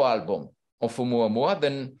photo album of Oumuamua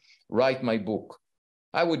than write my book.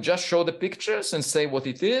 I would just show the pictures and say what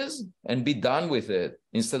it is and be done with it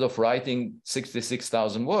instead of writing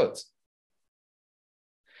 66,000 words.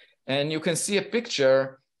 And you can see a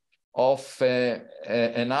picture of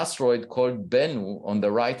an asteroid called Bennu on the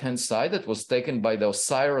right-hand side that was taken by the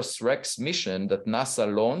OSIRIS-REx mission that NASA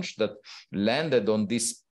launched that landed on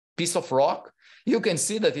this piece of rock. You can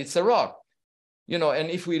see that it's a rock. You know, and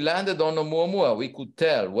if we landed on Oumuamua, we could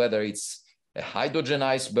tell whether it's a hydrogen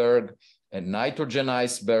iceberg, a nitrogen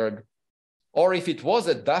iceberg, or if it was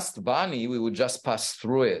a dust bunny, we would just pass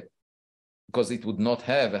through it because it would not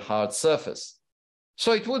have a hard surface.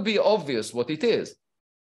 So it would be obvious what it is.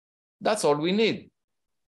 That's all we need.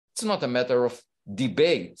 It's not a matter of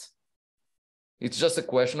debate. It's just a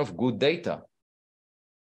question of good data.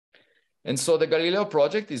 And so the Galileo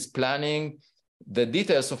Project is planning the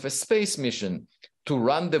details of a space mission to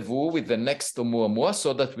rendezvous with the next Oumuamua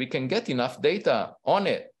so that we can get enough data on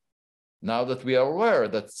it, now that we are aware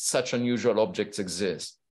that such unusual objects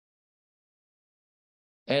exist.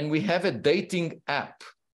 And we have a dating app.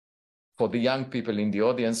 For the young people in the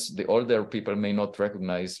audience, the older people may not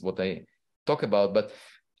recognize what I talk about, but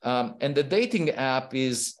and the dating app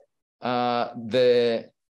is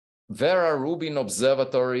the Vera Rubin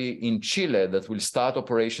Observatory in Chile that will start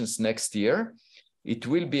operations next year. It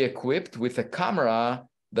will be equipped with a camera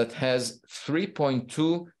that has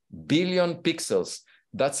 3.2 billion pixels.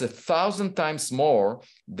 That's 1,000 times more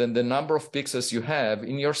than the number of pixels you have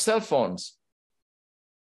in your cell phones.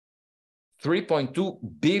 3.2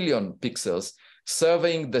 billion pixels,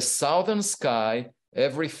 surveying the southern sky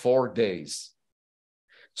every 4 days.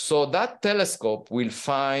 So that telescope will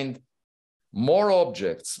find more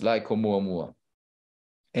objects like Oumuamua.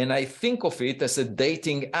 And I think of it as a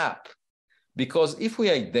dating app, because if we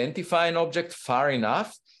identify an object far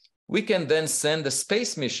enough, we can then send a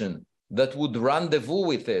space mission that would rendezvous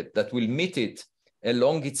with it, that will meet it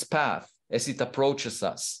along its path as it approaches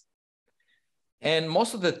us. And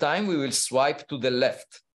most of the time, we will swipe to the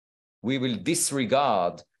left. We will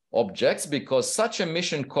disregard objects because such a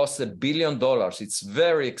mission costs $1 billion. It's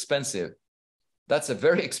very expensive. That's a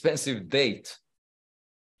very expensive date.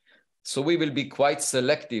 So we will be quite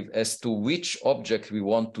selective as to which object we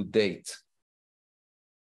want to date.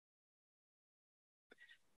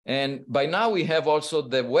 And by now we have also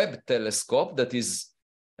the Webb telescope that is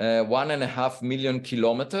 1.5 million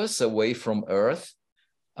kilometers away from Earth.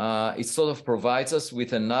 It sort of provides us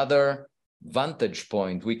with another vantage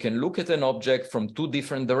point. We can look at an object from two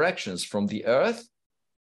different directions, from the Earth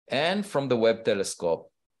and from the Webb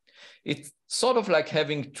telescope. It's sort of like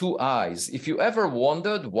having two eyes. If you ever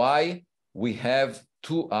wondered why we have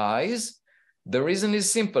two eyes, the reason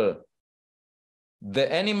is simple.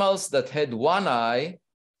 The animals that had one eye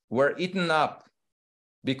were eaten up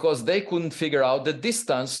because they couldn't figure out the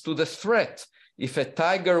distance to the threat. If a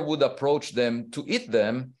tiger would approach them to eat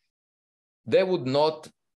them, they would not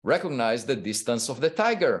recognize the distance of the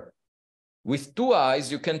tiger. With two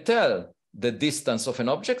eyes, you can tell the distance of an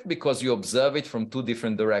object because you observe it from two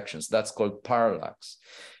different directions. That's called parallax.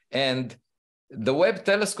 And the Webb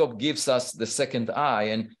telescope gives us the second eye,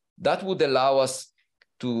 and that would allow us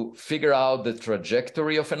to figure out the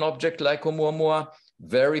trajectory of an object like Oumuamua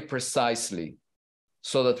very precisely,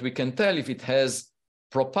 so that we can tell if it has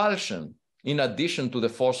propulsion in addition to the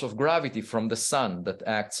force of gravity from the sun that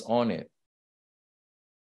acts on it.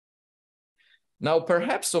 Now,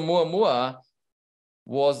 perhaps Oumuamua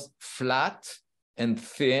was flat and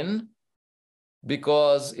thin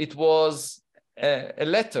because it was a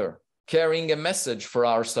letter carrying a message for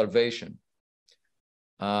our salvation.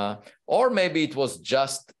 Or maybe it was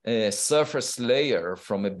just a surface layer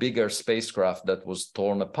from a bigger spacecraft that was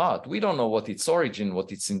torn apart. We don't know what its origin,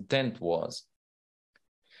 what its intent was.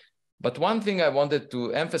 But one thing I wanted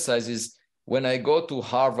to emphasize is when I go to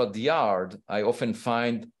Harvard Yard, I often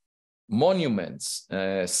find monuments,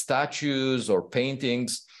 statues or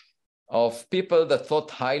paintings of people that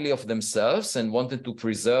thought highly of themselves and wanted to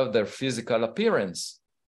preserve their physical appearance.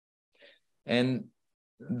 And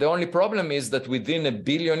the only problem is that within 1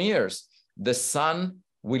 billion years, the sun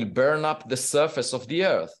will burn up the surface of the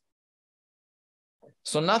earth.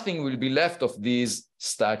 So nothing will be left of these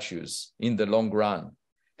statues in the long run.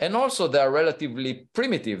 And also they are relatively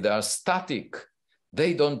primitive, they are static,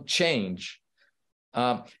 they don't change.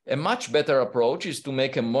 A much better approach is to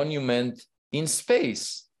make a monument in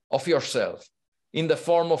space of yourself in the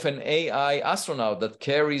form of an AI astronaut that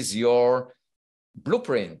carries your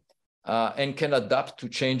blueprint and can adapt to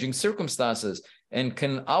changing circumstances and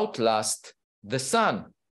can outlast the sun,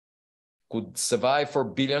 could survive for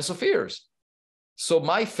billions of years. So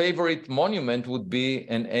my favorite monument would be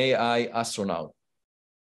an AI astronaut.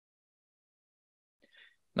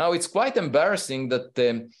 Now, it's quite embarrassing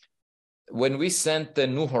that when we sent the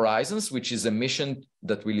New Horizons, which is a mission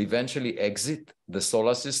that will eventually exit the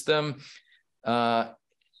solar system,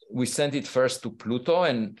 we sent it first to Pluto,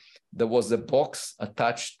 and there was a box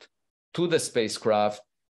attached to the spacecraft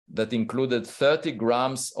that included 30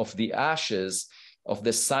 grams of the ashes of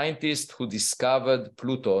the scientist who discovered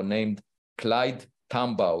Pluto, named Clyde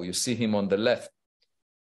Tombaugh. You see him on the left.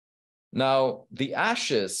 Now, the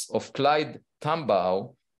ashes of Clyde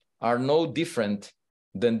Tombaugh are no different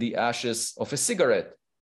than the ashes of a cigarette.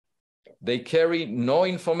 They carry no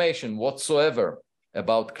information whatsoever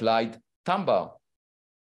about Clyde Tombaugh.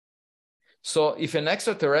 So if an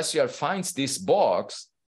extraterrestrial finds this box,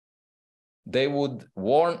 they would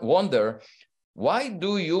wonder, why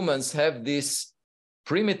do humans have this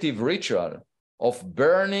primitive ritual of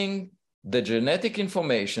burning the genetic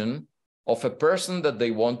information of a person that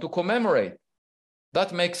they want to commemorate?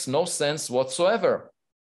 That makes no sense whatsoever.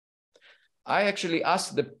 I actually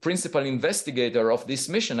asked the principal investigator of this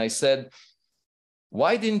mission, I said,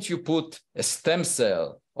 why didn't you put a stem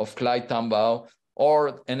cell of Clyde Tombaugh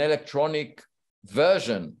or an electronic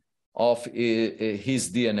version of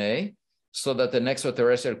his DNA so that an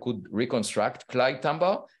extraterrestrial could reconstruct Clyde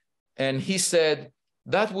Tombaugh? And he said,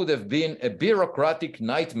 that would have been a bureaucratic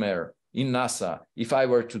nightmare in NASA if I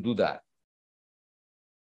were to do that.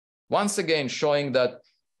 Once again, showing that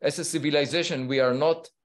as a civilization, we are not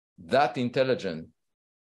that intelligent.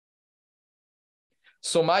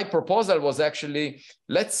 So my proposal was actually,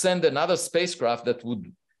 let's send another spacecraft that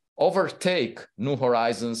would overtake New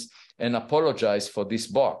Horizons and apologize for this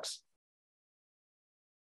box.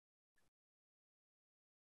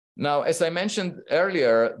 Now, as I mentioned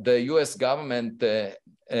earlier, the US government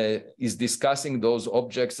is discussing those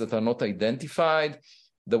objects that are not identified.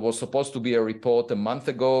 There was supposed to be a report a month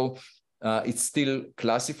ago. It's still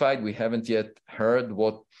classified. We haven't yet heard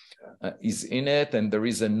what is in it. And there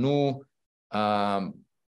is a new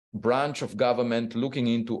branch of government looking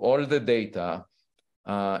into all the data,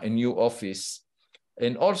 a new office.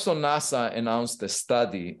 And also NASA announced a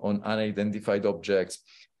study on unidentified objects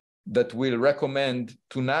that will recommend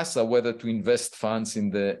to NASA whether to invest funds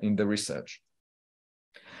in the research.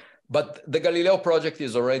 But the Galileo Project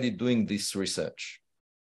is already doing this research.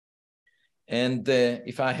 And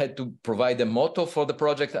if I had to provide a motto for the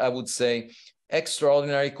project, I would say,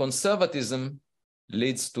 extraordinary conservatism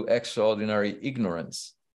leads to extraordinary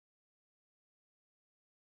ignorance.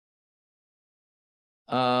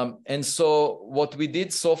 And so what we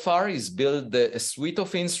did so far is build a suite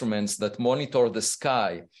of instruments that monitor the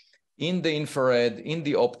sky in the infrared, in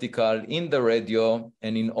the optical, in the radio,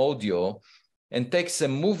 and in audio, and takes a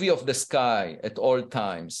movie of the sky at all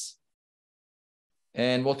times.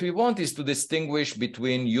 And what we want is to distinguish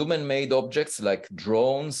between human-made objects like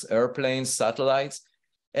drones, airplanes, satellites,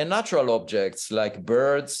 and natural objects like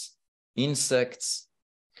birds, insects,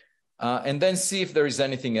 and then see if there is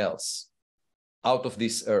anything else out of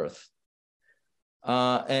this earth.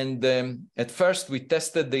 At first, we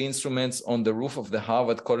tested the instruments on the roof of the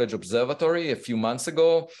Harvard College Observatory a few months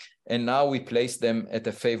ago, and now we place them at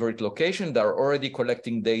a favorite location. They're already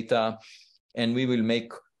collecting data, and we will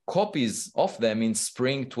make copies of them in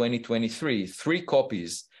spring 2023, 3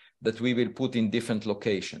 copies that we will put in different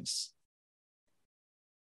locations.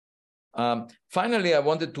 Finally, I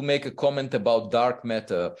wanted to make a comment about dark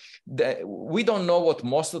matter. We don't know what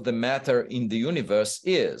most of the matter in the universe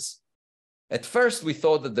is. At first, we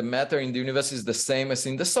thought that the matter in the universe is the same as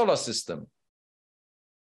in the solar system.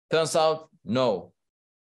 Turns out, no.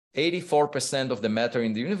 84% of the matter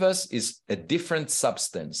in the universe is a different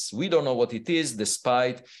substance. We don't know what it is,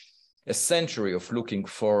 despite a century of looking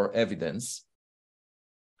for evidence.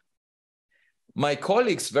 My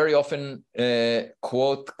colleagues very often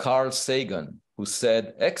quote Carl Sagan, who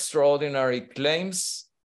said, extraordinary claims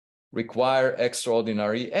require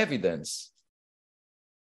extraordinary evidence.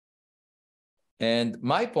 And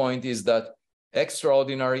my point is that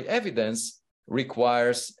extraordinary evidence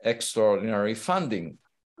requires extraordinary funding.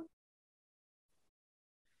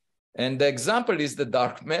 And the example is the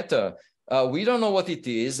dark matter. We don't know what it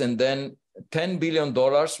is, and then $10 billion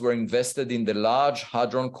were invested in the Large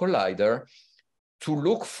Hadron Collider to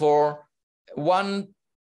look for one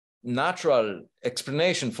natural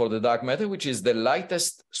explanation for the dark matter, which is the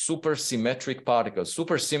lightest supersymmetric particle.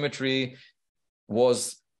 Supersymmetry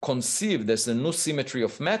was conceived as a new symmetry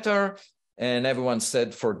of matter, and everyone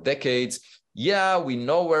said for decades, yeah, we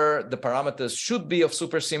know where the parameters should be of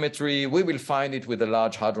supersymmetry. We will find it with the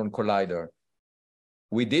Large Hadron Collider.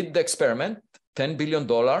 We did the experiment, $10 billion.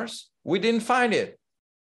 We didn't find it.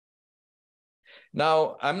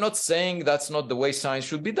 Now, I'm not saying that's not the way science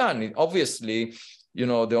should be done. Obviously,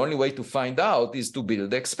 the only way to find out is to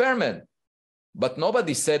build the experiment. But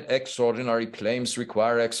nobody said extraordinary claims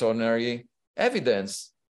require extraordinary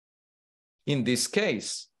evidence. In this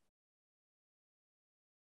case,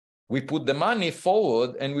 we put the money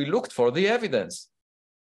forward and we looked for the evidence.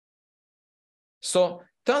 So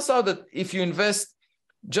turns out that if you invest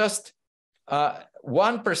just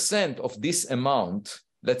 1% of this amount,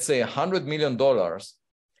 let's say $100 million,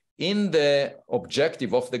 in the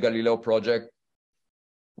objective of the Galileo Project,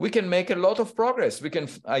 we can make a lot of progress. We can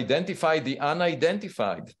identify the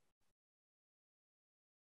unidentified.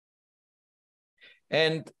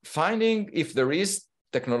 And finding if there is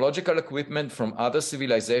technological equipment from other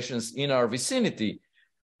civilizations in our vicinity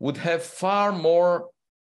would have far more,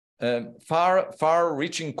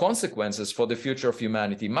 far-reaching consequences for the future of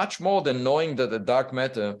humanity, much more than knowing that the dark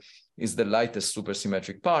matter is the lightest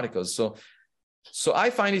supersymmetric particle. So I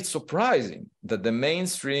find it surprising that the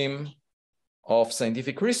mainstream of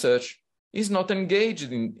scientific research is not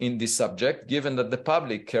engaged in this subject, given that the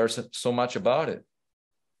public cares so much about it.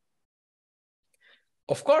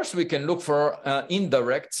 Of course, we can look for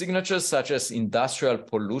indirect signatures, such as industrial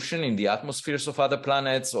pollution in the atmospheres of other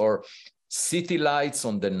planets, or city lights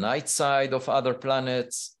on the night side of other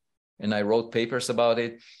planets, and I wrote papers about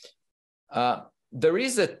it. There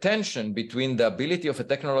is a tension between the ability of a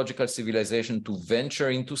technological civilization to venture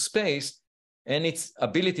into space and its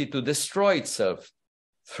ability to destroy itself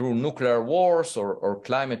through nuclear wars or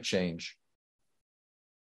climate change.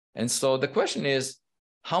 And so the question is,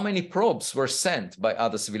 how many probes were sent by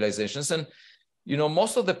other civilizations? And,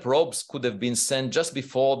 most of the probes could have been sent just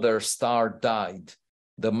before their star died.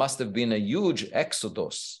 There must have been a huge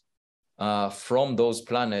exodus from those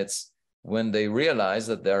planets when they realize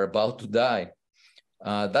that they're about to die.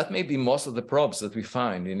 That may be most of the probes that we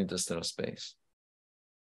find in interstellar space.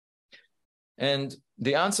 And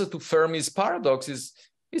the answer to Fermi's paradox is,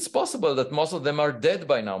 it's possible that most of them are dead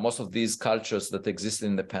by now, most of these cultures that existed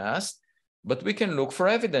in the past, but we can look for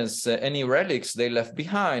evidence, any relics they left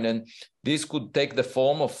behind. And these could take the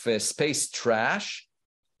form of space trash,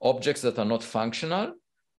 objects that are not functional,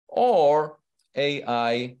 or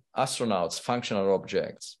AI astronauts, functional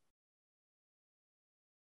objects.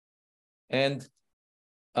 And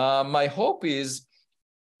my hope is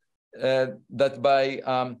that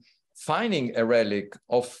by finding a relic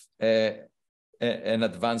of an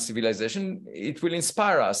advanced civilization, it will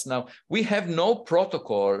inspire us. Now, we have no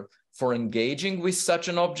protocol for engaging with such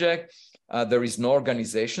an object. There is no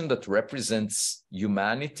organization that represents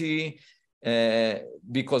humanity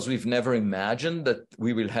because we've never imagined that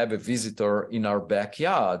we will have a visitor in our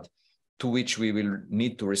backyard to which we will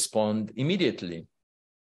need to respond immediately.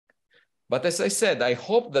 But as I said, I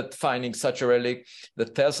hope that finding such a relic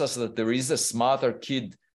that tells us that there is a smarter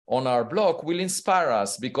kid on our block will inspire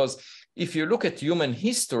us, because if you look at human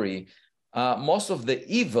history, most of the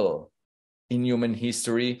evil in human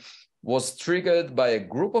history was triggered by a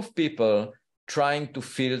group of people trying to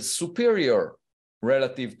feel superior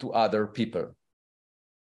relative to other people.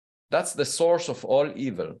 That's the source of all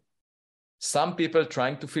evil. Some people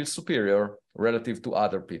trying to feel superior relative to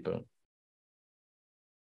other people.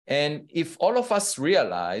 And if all of us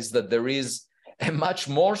realize that there is a much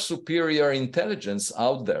more superior intelligence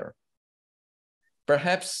out there,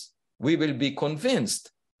 perhaps we will be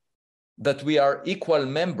convinced that we are equal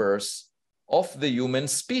members of the human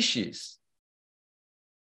species.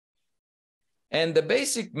 And the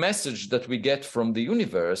basic message that we get from the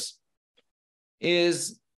universe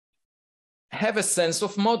is have a sense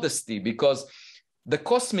of modesty, because the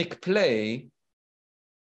cosmic play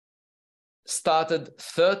started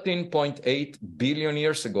 13.8 billion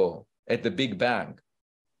years ago at the Big Bang.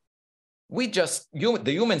 The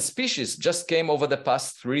human species just came over the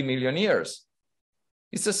past 3 million years.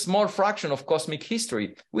 It's a small fraction of cosmic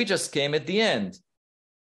history. We just came at the end.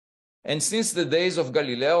 And since the days of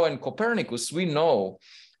Galileo and Copernicus, we know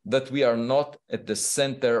that we are not at the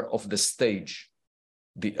center of the stage.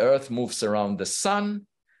 The Earth moves around the sun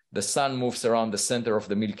moves around the center of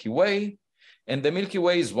the Milky Way, and the Milky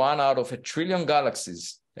Way is one out of 1 trillion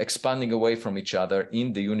galaxies expanding away from each other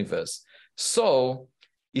in the universe. So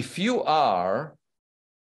if you are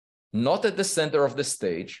not at the center of the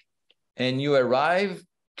stage and you arrive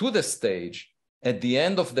to the stage at the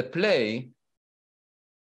end of the play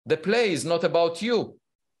is not about you.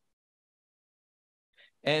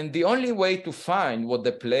 And the only way to find what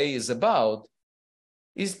the play is about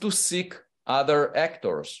is to seek other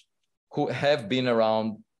actors who have been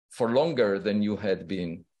around for longer than you had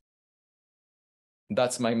been.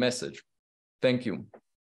 That's my message. Thank you.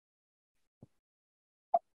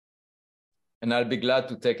 And I'll be glad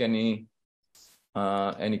to take any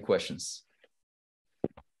questions.